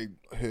 I say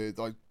heard.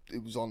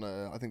 It was on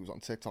I think it was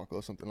on TikTok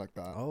or something like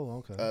that.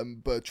 Oh, okay.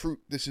 But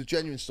this is a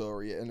genuine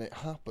story, and it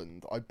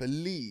happened. I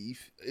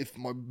believe, if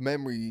my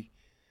memory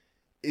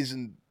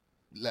isn't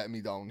letting me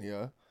down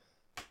here,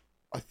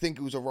 I think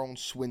it was around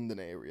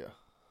Swindon area.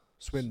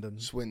 Swindon.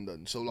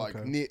 So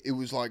near, it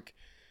was like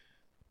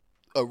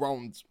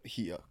around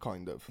here,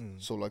 kind of.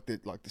 So like the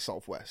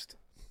southwest.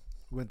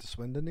 Went to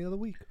Swindon the other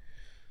week.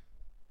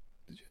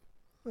 Did you?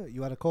 Well,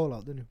 you had a call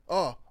out, didn't you?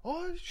 Oh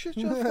shit!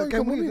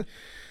 Come with me.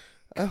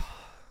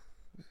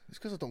 It's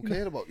because I don't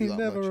care about you that much.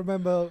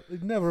 You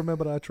never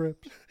remember our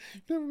trips.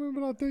 Never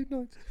remember our date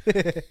nights.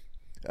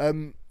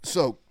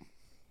 So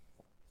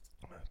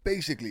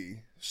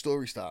basically,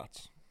 story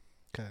starts.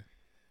 Okay.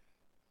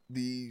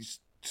 These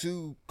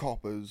two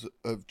coppers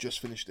have just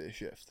finished their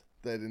shift.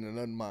 They're in an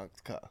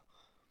unmarked car.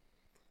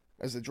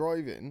 As they're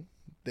driving,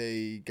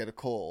 they get a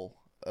call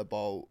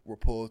about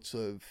reports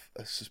of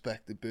a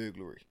suspected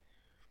burglary.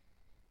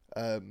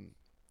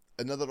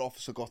 Another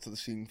officer got to the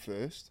scene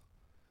first,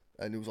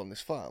 and it was on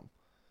this farm.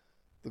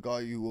 The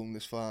guy who owned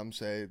this farm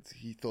said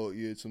he thought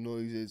he heard some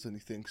noises and he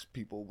thinks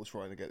people were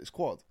trying to get his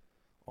quad.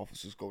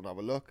 Officers go and have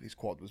a look. His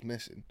quad was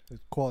missing.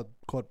 Quad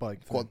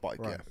bike. Quad bike,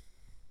 right.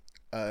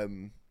 Yeah.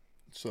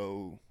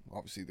 So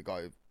obviously the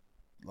guy,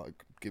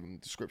 like, give him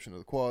a description of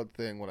the quad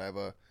thing,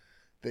 whatever.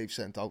 They've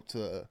sent out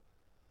to,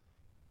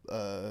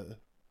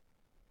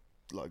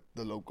 like,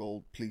 the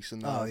local police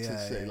and that to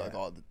say,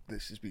 oh,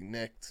 this has been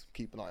nicked.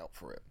 Keep an eye out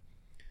for it.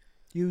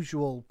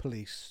 Usual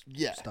police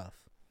stuff.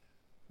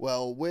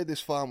 Well, where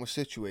this farm was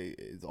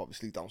situated,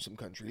 obviously down some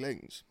country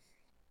lanes.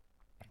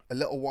 A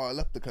little while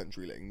up the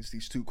country lanes,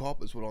 these two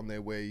coppers were on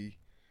their way.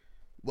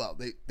 Well,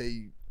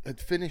 they had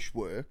finished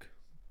work,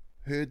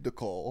 heard the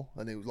call,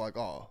 and it was like,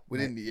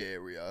 we're in the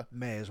area.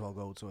 May as well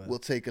go to it. We'll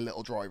take a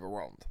little drive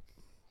around.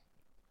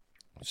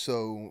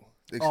 So...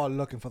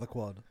 looking for the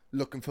quad.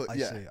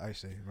 I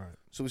see, right.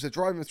 So as they're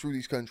driving through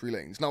these country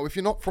lanes. Now, if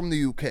you're not from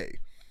the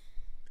UK...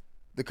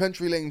 The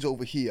country lanes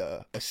over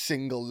here are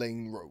single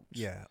lane roads.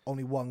 Yeah,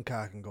 only one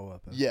car can go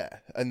up it. Yeah,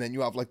 and then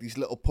you have like these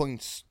little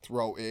points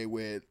throughout here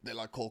where they're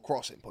like called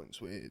crossing points,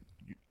 where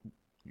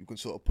you can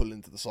sort of pull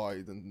into the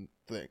side and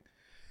thing.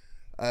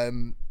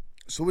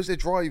 So as they're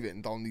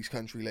driving down these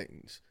country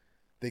lanes,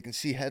 they can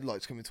see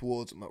headlights coming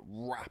towards them at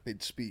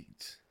rapid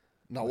speeds.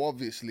 Now,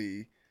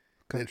 obviously,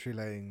 country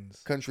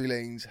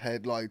lanes,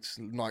 headlights,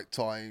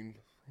 nighttime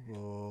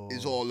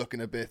is all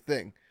looking a bit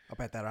thing. I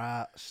bet their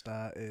art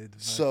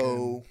started.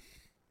 So.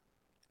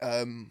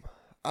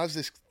 As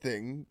this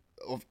thing,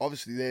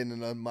 obviously they're in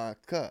an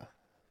unmarked car.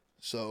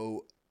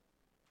 So,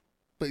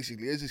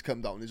 basically, as he's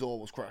come down, he's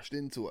almost crashed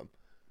into him.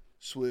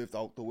 Swerved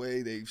out the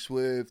way, they've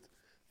swerved,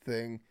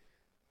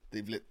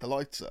 they've lit the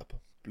lights up,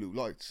 blue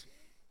lights.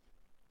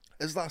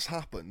 As that's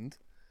happened,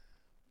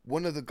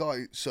 one of the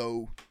guys,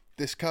 so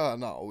this car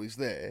now is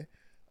there,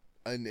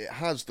 and it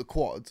has the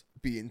quad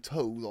being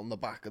towed on the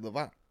back of the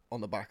van,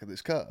 on the back of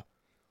this car.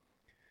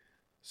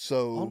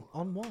 So...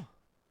 On what?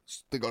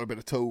 They got a bit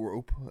of tow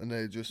rope, and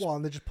they're just... What,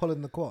 and they're just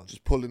pulling the quad?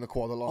 Just pulling the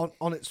quad along.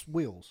 On its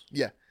wheels?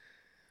 Yeah.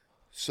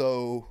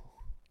 So,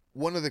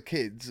 one of the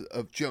kids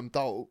have jumped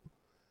out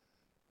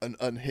and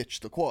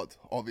unhitched the quad.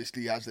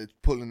 Obviously, as they're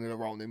pulling it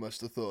around, they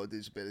must have thought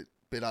it's a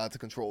bit hard to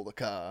control the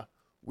car.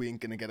 We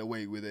ain't going to get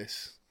away with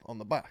this on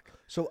the back.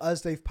 So,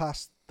 as they've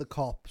passed the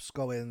cops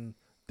going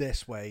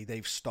this way,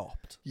 they've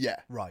stopped?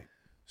 Yeah. Right.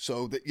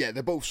 So,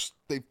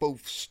 they've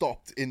both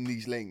stopped in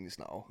these lanes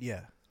now.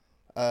 Yeah.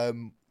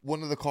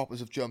 One of the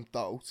coppers have jumped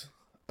out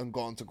and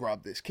gone to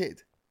grab this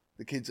kid.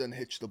 The kid's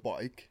unhitched the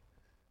bike,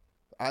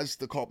 as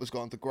the cop has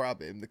gone to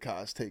grab him, the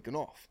car's taken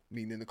off,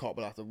 meaning the cop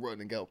will have to run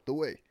and get out the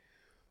way.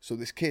 So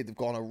this kid have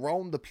gone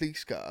around the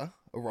police car,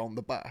 around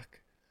the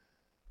back.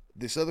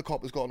 This other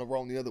cop has gone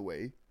around the other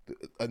way,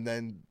 and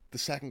then the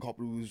second cop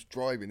who was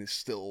driving is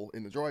still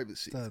in the driver's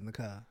seat. Still in the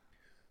car.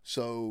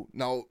 So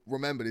now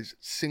remember, this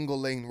single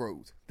lane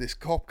road. This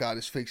cop car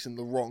is facing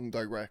the wrong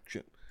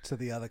direction. To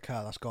the other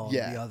car that's gone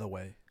Yeah. the other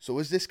way. So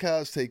as this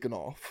car's taken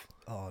off,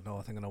 Oh no,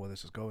 I think I know where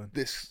this is going.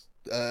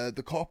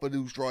 the cop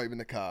who's driving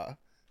the car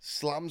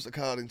slams the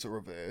car into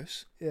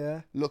reverse,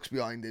 Yeah. looks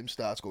behind him,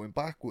 starts going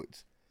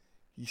backwards.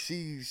 He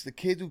sees the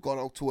kid who got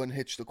out to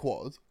unhitch the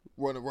quad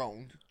run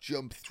around,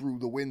 jump through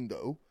the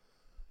window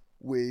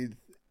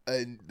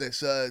and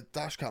there's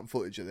dash cam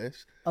footage of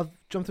this. I've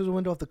jumped through the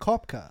window of the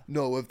cop car.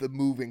 No, of the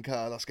moving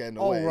car that's getting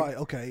Oh away. right,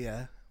 okay,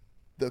 yeah.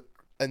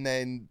 And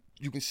then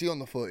you can see on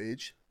the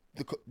footage,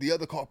 the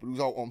other cop who's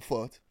out on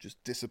foot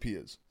just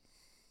disappears.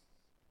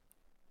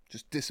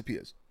 Just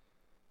disappears.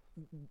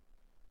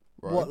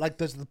 Right? What, like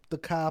does the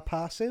car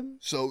pass him?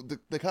 So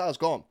the car's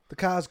gone. The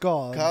car's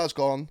gone. Car's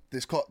gone.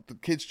 The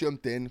kid's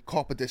jumped in.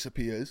 Copper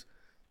disappears.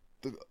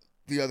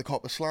 The other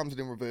copper slams it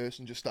in reverse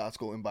and just starts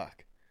going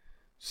back.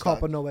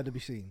 Copper nowhere to be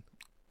seen.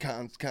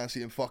 Can't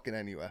see him fucking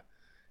anywhere.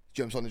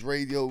 Jumps on his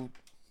radio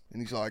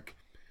and he's like,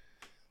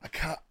 I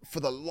can't, for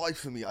the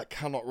life of me, I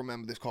cannot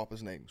remember this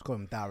copper's name. Let's call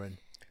him Darren.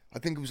 I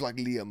think it was like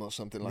Liam or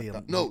something like Liam,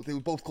 that. No, they were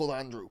both called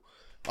Andrew.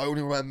 I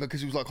only remember because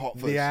he was like hot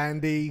first. The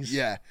Andes.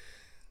 Yeah.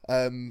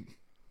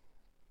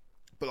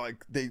 But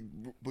like they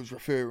was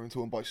referring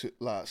to him by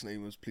last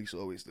name as police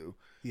always do.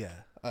 Yeah.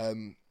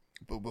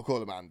 But we'll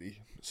call him Andy.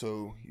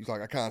 So he's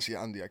like, I can't see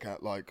Andy. I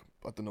can't, like,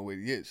 I don't know where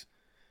he is.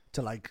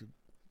 To like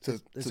To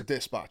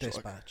dispatch.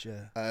 dispatch,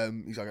 like, yeah.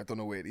 He's like, I don't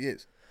know where he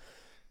is.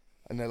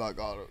 And they're like,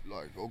 oh,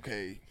 like,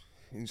 okay.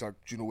 And he's like,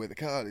 do you know where the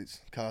car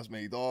is? Car's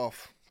made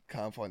off.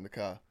 Can't find the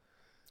car.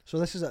 So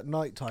this is at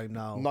night time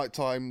now.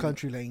 Nighttime.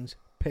 Country lanes,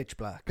 pitch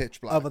black.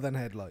 Pitch black. Other than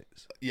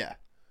headlights. Yeah.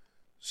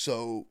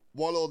 So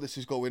while all this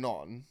is going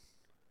on,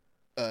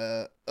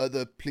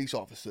 other police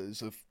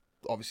officers have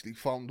obviously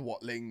found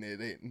what lane they're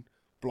in,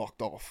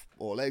 blocked off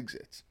all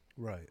exits.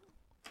 Right.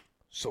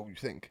 So you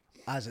think.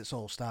 As it's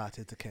all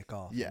started to kick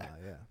off. Yeah.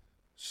 Yeah.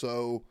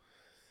 So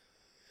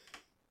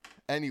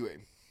anyway,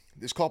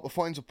 this copper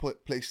finds a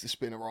place to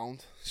spins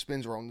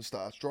around and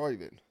starts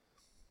driving,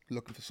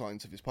 looking for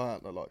signs of his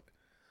partner. Like,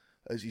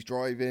 as he's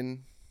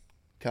driving,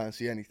 can't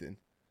see anything.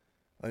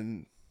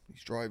 And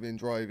he's driving,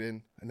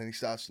 and then he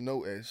starts to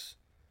notice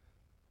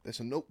there's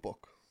a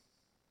notebook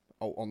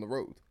out on the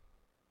road.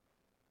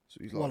 So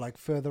he's like, Well, like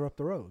further up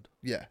the road.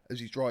 yeah, as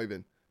he's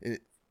driving,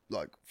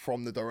 like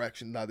from the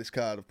direction that this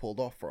car have pulled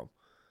off from.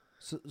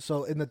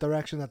 So in the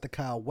direction that the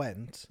car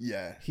went,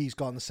 Yeah, he's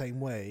gone the same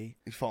way.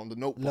 he found a A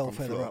notebook little on the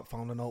further floor. up,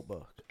 found a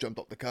notebook. Jumped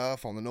up the car,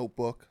 found the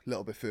notebook. A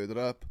little bit further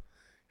up,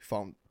 he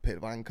found a pair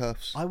of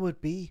handcuffs. I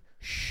would be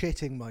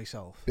shitting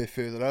myself. Bit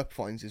further up,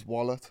 finds his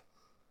wallet.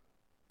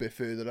 Bit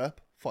further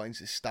up, finds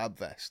his stab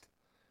vest.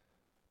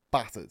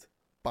 Battered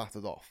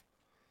off.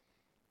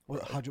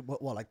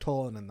 What, like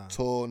torn and that?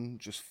 Torn,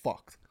 just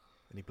fucked.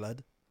 Any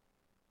blood?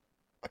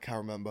 I can't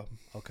remember.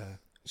 Okay.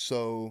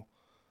 So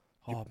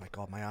Oh my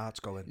god, my heart's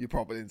going. you're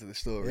probably into the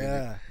story.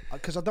 Yeah,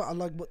 because I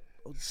like what.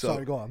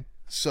 Sorry, go on.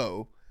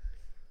 So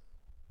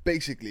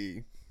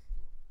basically,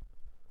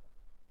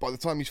 by the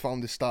time he's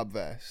found his stab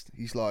vest,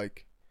 he's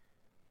like,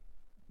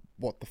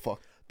 what the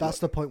fuck? That's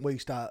the point where you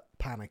start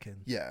panicking.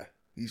 Yeah.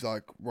 He's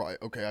like, right,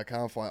 okay,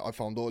 I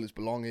found all his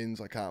belongings,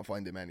 I can't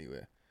find him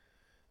anywhere.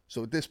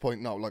 So at this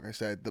point now, like I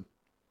said, the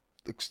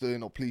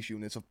external police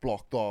units have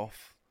blocked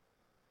off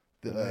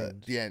the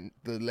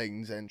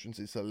lanes,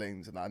 entrances to the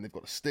lanes and that, and they've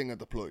got a stinger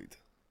deployed,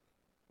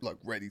 like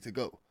ready to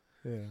go.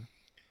 Yeah.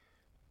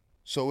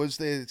 So as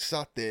they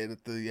sat there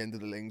at the end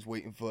of the lanes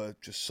waiting for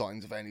just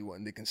signs of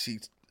anyone, they can see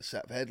a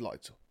set of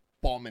headlights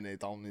bombing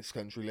it down this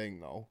country lane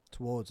now.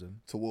 Towards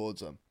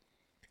them.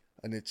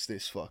 And it's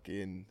this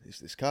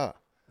car.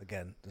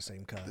 Again, the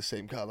same car. The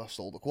same car that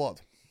stole the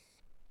quad.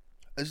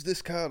 As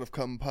this car have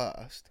come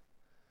past,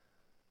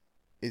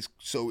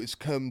 it's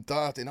come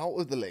darting out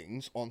of the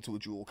lanes onto a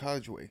dual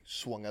carriageway,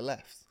 swung a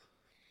left.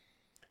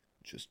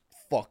 Just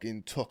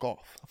fucking took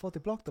off. I thought they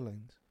blocked the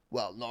lanes.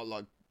 Well, not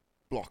like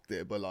blocked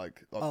it, but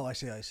like Oh, I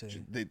see.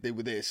 they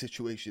were there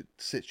situated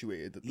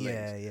at the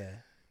lanes. Yeah.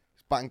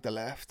 Banked the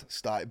left,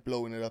 started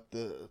blowing it up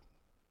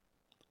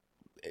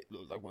it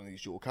looked like one of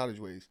these dual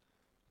carriageways.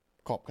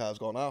 Cop car's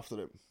gone after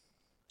him.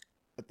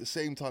 At the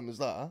same time as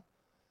that,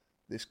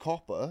 this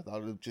copper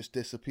that had just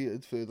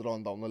disappeared further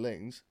on down the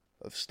lanes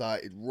have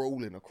started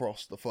rolling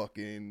across the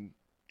fucking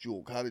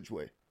dual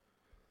carriageway.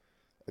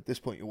 At this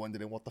point, you're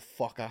wondering what the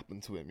fuck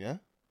happened to him, yeah?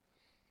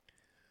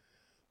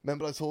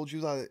 Remember I told you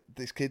that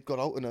this kid got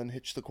out and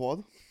unhitched the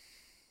quad?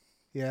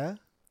 Yeah.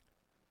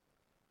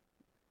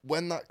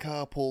 When that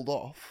car pulled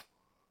off,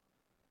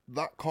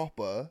 that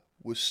copper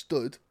was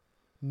stood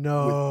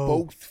No. with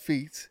both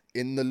feet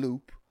in the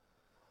loop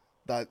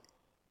that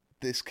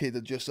this kid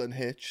had just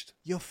unhitched.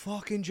 You're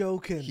fucking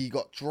joking. He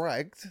got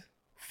dragged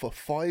for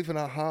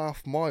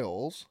 5.5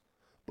 miles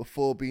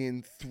before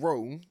being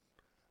thrown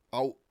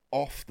out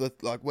off the,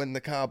 like, when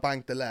the car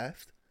banked the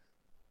left,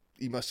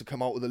 he must have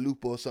come out with a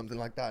loop or something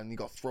like that, and he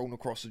got thrown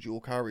across the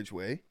dual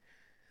carriageway.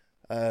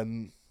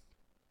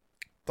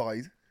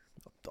 Died.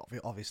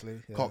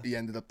 Obviously, yeah. He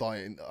ended up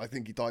dying. I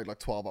think he died like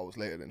 12 hours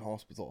later in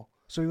hospital.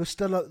 So he was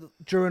still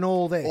during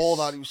all this. All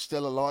that, he was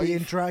still alive. Being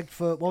dragged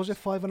for, what was it,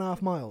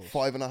 5.5 miles?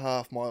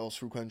 5.5 miles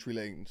through country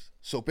lanes.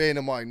 So bearing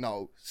in mind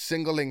now,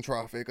 single lane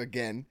traffic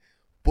again,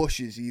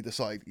 bushes either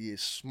side. He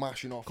is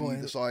smashing off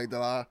either side of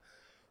that,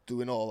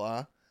 doing all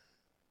that.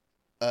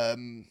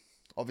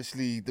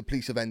 Obviously, the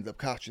police have ended up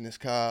catching this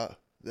car.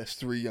 There's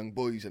 3 young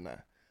boys in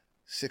there.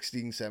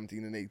 16,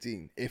 17 and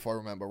 18, if I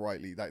remember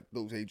rightly. That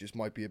those ages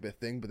might be a bit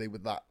thing, but they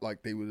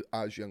were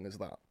as young as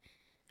that.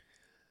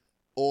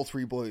 All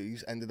 3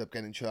 boys ended up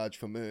getting charged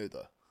for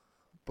murder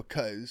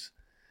because,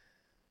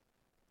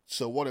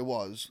 so what it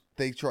was,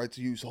 they tried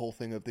to use the whole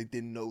thing of they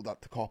didn't know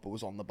that the copper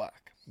was on the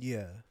back.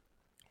 Yeah.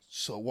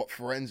 So what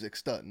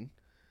forensics done,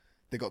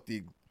 they got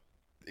the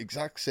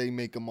exact same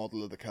make and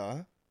model of the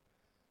car,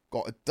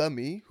 got a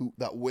dummy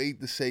that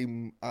weighed the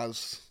same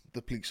as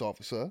the police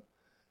officer,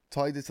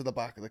 tied it to the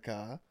back of the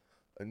car,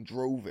 and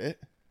drove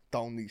it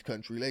down these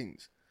country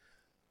lanes.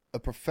 A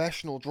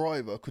professional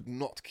driver could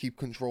not keep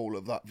control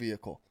of that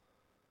vehicle.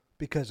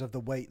 Because of the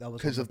weight that was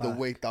Because on of the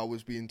weight that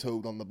was being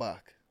towed on the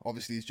back.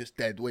 Obviously, it's just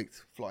dead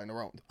weight flying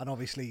around. And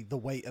obviously, the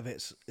weight of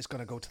it's going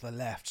to go to the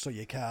left, so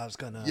your car's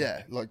going to...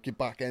 Yeah, like your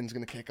back end's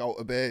going to kick out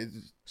a bit.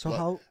 So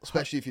like,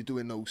 especially if you're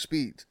doing no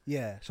speed.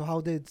 Yeah, so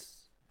how did...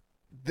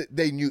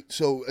 They knew,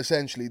 so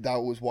essentially that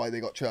was why they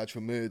got charged for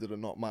murder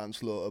and not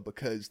manslaughter,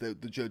 because the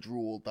judge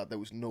ruled that there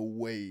was no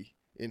way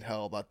in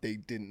hell that they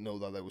didn't know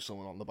that there was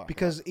someone on the back.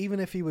 Because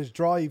even if he was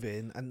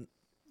driving and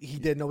he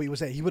didn't know he was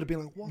there, he would have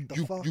been like, what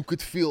the fuck? You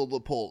could feel the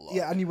pull. Like.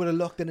 Yeah, and you would have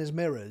looked in his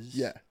mirrors.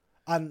 Yeah.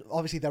 And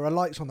obviously there are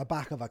lights on the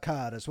back of a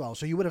car as well,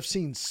 so you would have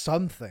seen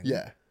something.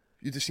 Yeah.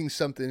 You'd have seen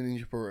something in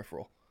your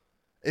peripheral.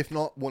 If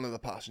not, one of the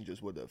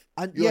passengers would have.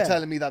 And You're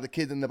telling me that the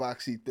kid in the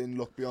backseat didn't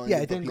look behind him?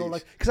 Yeah, it didn't go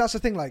like... Because that's the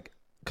thing, like,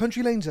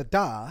 country lanes are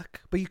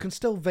dark, but you can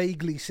still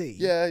vaguely see.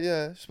 Yeah,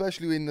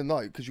 especially in the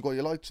night, because you got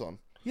your lights on.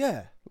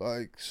 Yeah.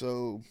 Like,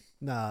 so...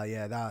 Nah,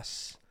 yeah,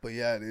 that's... But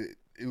yeah,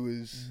 it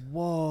was...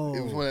 Whoa.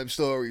 It was one of them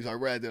stories. I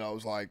read it, I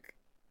was like...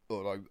 I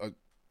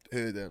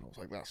heard it, and I was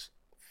like, that's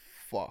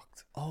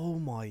fucked. Oh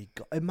my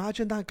God.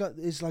 Imagine that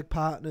his, like,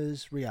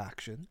 partner's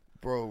reaction.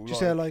 Bro, just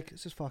say, like,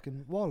 it's his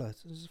fucking wallet.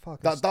 It's his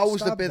fucking that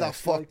was the bit that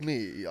fucked like,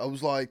 me. I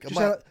was like...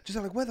 Just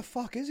like, where the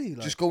fuck is he?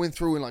 Like, just going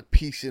through and, like,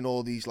 piecing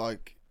all these,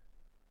 like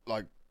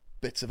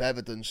bits of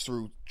evidence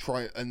through,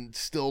 and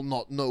still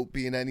not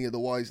being any of the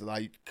wiser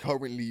that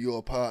currently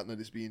your partner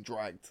is being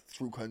dragged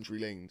through country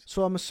lanes.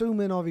 So I'm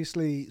assuming,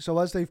 obviously, so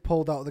as they've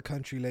pulled out of the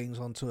country lanes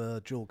onto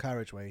a dual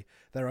carriageway,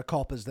 there are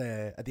coppers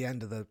there at the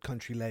end of the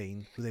country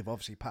lane who they've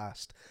obviously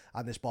passed,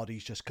 and this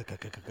body's just...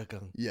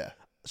 Yeah.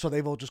 So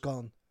they've all just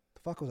gone,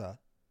 the fuck was that?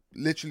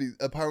 Literally,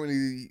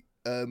 apparently,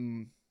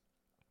 one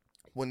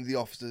of the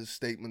officers'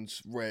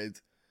 statements read,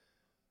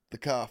 the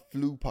car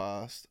flew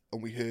past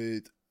and we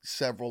heard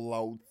several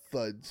loud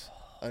thuds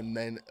and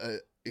then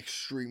an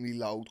extremely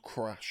loud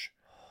crash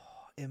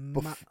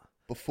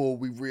before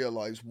we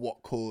realised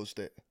what caused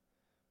it.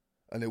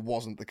 And it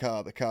wasn't the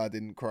car. The car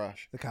didn't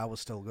crash. The car was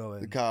still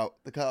going. The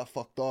car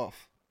fucked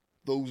off.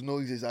 Those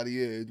noises that he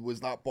heard was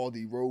that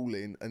body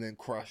rolling and then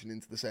crashing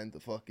into the centre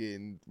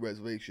fucking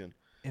reservation.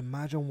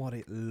 Imagine what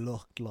it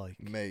looked like.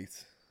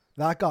 Mate.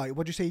 That guy,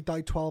 what'd you say, he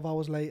died 12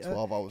 hours later?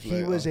 12 hours later.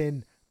 He was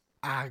in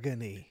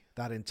agony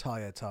that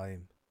entire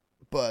time.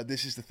 But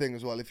this is the thing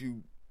as well, if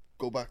you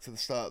go back to the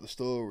start of the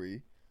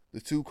story,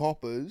 the 2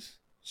 coppers,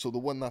 so the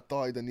one that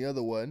died and the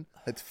other one,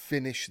 had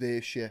finished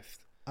their shift.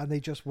 And they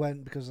just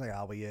went because they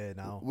are, we're here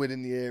now. We're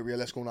in the area,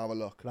 let's go and have a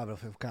look.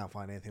 If we can't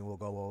find anything, we'll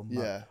go home.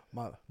 Yeah.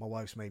 My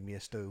wife's made me a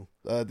stew.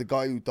 The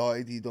guy who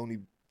died,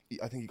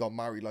 I think he got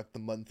married like the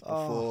month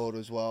before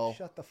as well.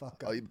 Shut the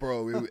fuck up.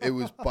 Bro, it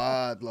was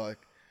bad, like.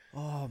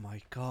 Oh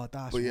my God,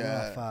 that's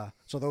rough.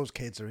 So those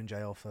kids are in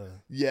jail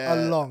for a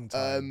long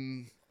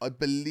time. I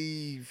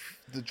believe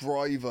the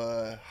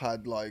driver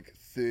had like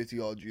 30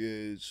 odd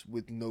years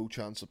with no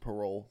chance of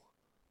parole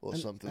or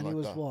something like that.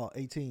 And he was what,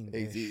 18?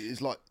 18.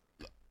 It's like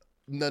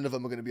none of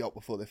them are going to be out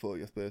before their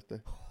 40th birthday.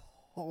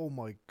 Oh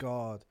my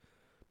God.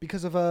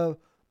 Because of a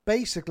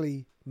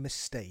basically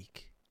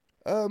mistake.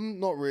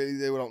 Not really.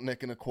 They were out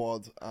nicking a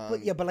quad.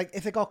 But like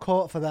if they got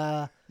caught for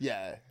that,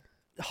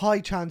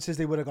 high chances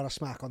they would have got a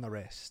smack on the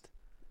wrist.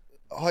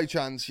 High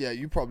chance, yeah.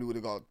 You probably would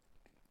have got,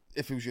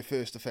 if it was your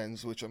first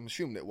offence, which I'm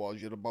assuming it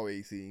was, you're about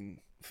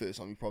 18. First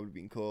time you've probably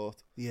been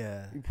caught.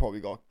 Yeah. You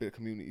probably got a bit of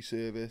community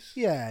service.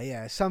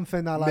 Yeah.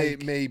 Something that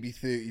like maybe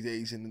 30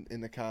 days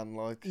in the can,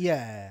 like.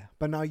 Yeah,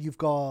 but now you've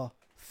got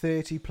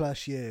 30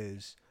 plus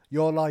years.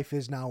 Your life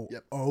is now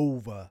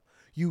over.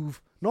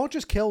 You've not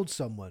just killed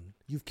someone,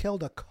 you've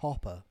killed a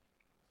copper.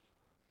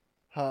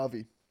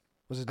 Harvey.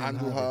 Was his name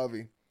Andrew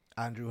Harvey?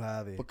 Andrew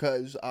Harvey.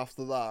 Because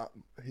after that,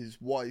 his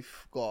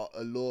wife got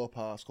a law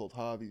passed called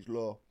Harvey's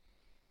Law,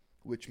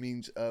 which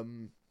means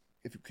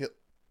if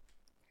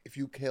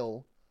you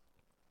kill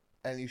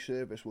any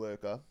service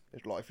worker,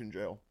 it's life in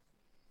jail.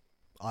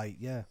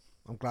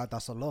 I'm glad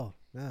that's a law.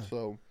 Yeah.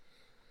 So,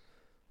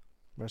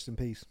 Rest in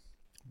peace.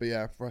 but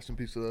yeah, rest in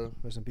peace to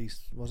Rest in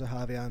peace. Was it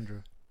Harvey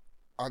Andrew?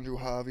 Andrew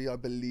Harvey, I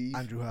believe.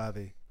 Andrew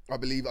Harvey. I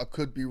believe. I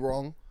could be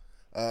wrong.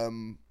 I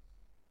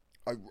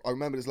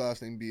remember his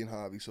last name being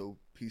Harvey, so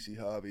PC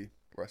Harvey.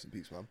 Rest in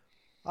peace, man.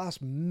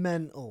 That's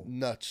mental.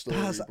 Nuts story,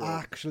 That's bro.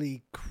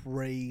 actually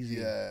crazy.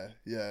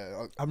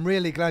 Yeah. I'm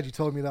really glad you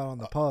told me that on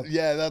the pod.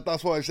 Yeah,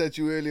 that's what I said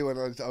to you earlier when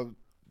I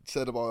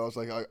said about it. I was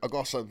like, I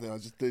got something. I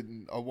just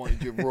didn't. I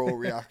wanted your raw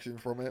reaction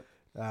from it.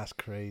 That's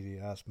crazy.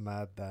 That's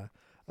mad. That.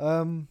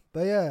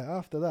 But yeah,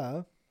 after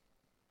that,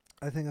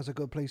 I think that's a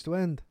good place to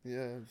end.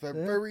 Yeah,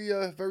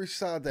 very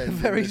sad ending.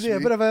 Very this yeah,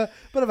 week.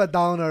 bit of a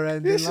downer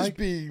ending. This has like,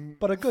 been,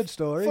 but a good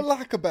story. for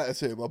lack of a better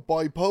term, a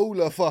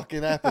bipolar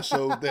fucking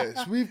episode.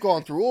 We've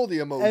gone through all the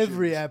emotions.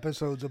 Every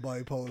episode's a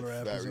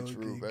bipolar episode. Very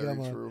true. Keith. Very Come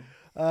on. true.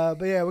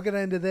 But yeah, we're going to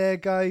end it there,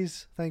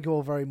 guys. Thank you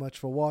all very much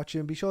for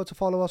watching. Be sure to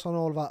follow us on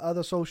all of our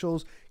other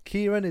socials.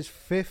 Kieran is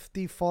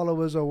 50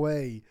 followers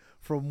away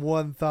from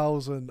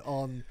 1,000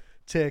 on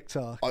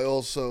TikTok. I'm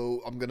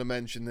going to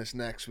mention this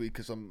next week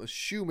because I'm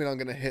assuming I'm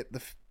going to hit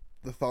the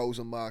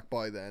 1,000 mark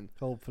by then.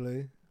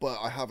 Hopefully. But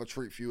I have a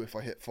treat for you if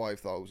I hit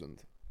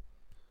 5,000.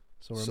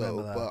 So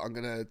remember that. But I'm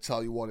going to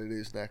tell you what it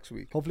is next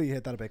week. Hopefully you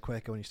hit that a bit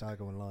quicker when you start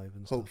going live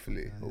and stuff.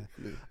 Hopefully.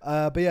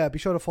 But yeah, be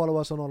sure to follow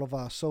us on all of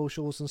our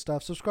socials and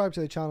stuff. Subscribe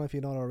to the channel if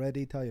you're not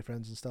already. Tell your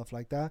friends and stuff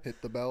like that.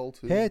 Hit the bell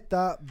too. Hit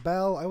that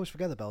bell. I always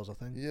forget the bells, I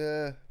think.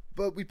 Yeah.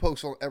 But we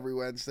post on every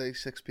Wednesday,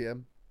 6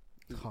 p.m.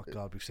 Oh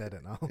God, we've said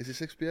it now. Is it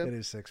 6 p.m.? It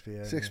is 6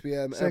 p.m. 6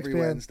 p.m. 6 every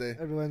p.m. Wednesday.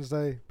 Every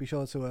Wednesday. Be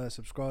sure to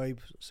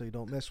subscribe so you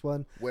don't miss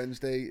one.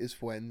 Wednesday is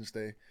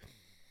Wednesday.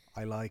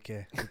 I like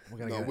it.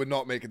 We're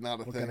not making that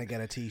a We're thing. gonna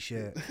get a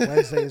t-shirt.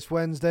 Wednesday is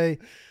Wednesday.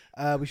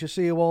 We shall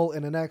see you all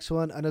in the next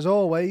one. And as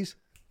always,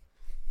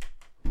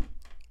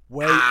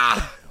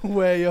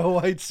 wear your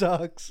white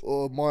socks.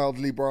 Or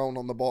mildly brown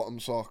on the bottom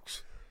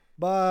socks.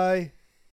 Bye.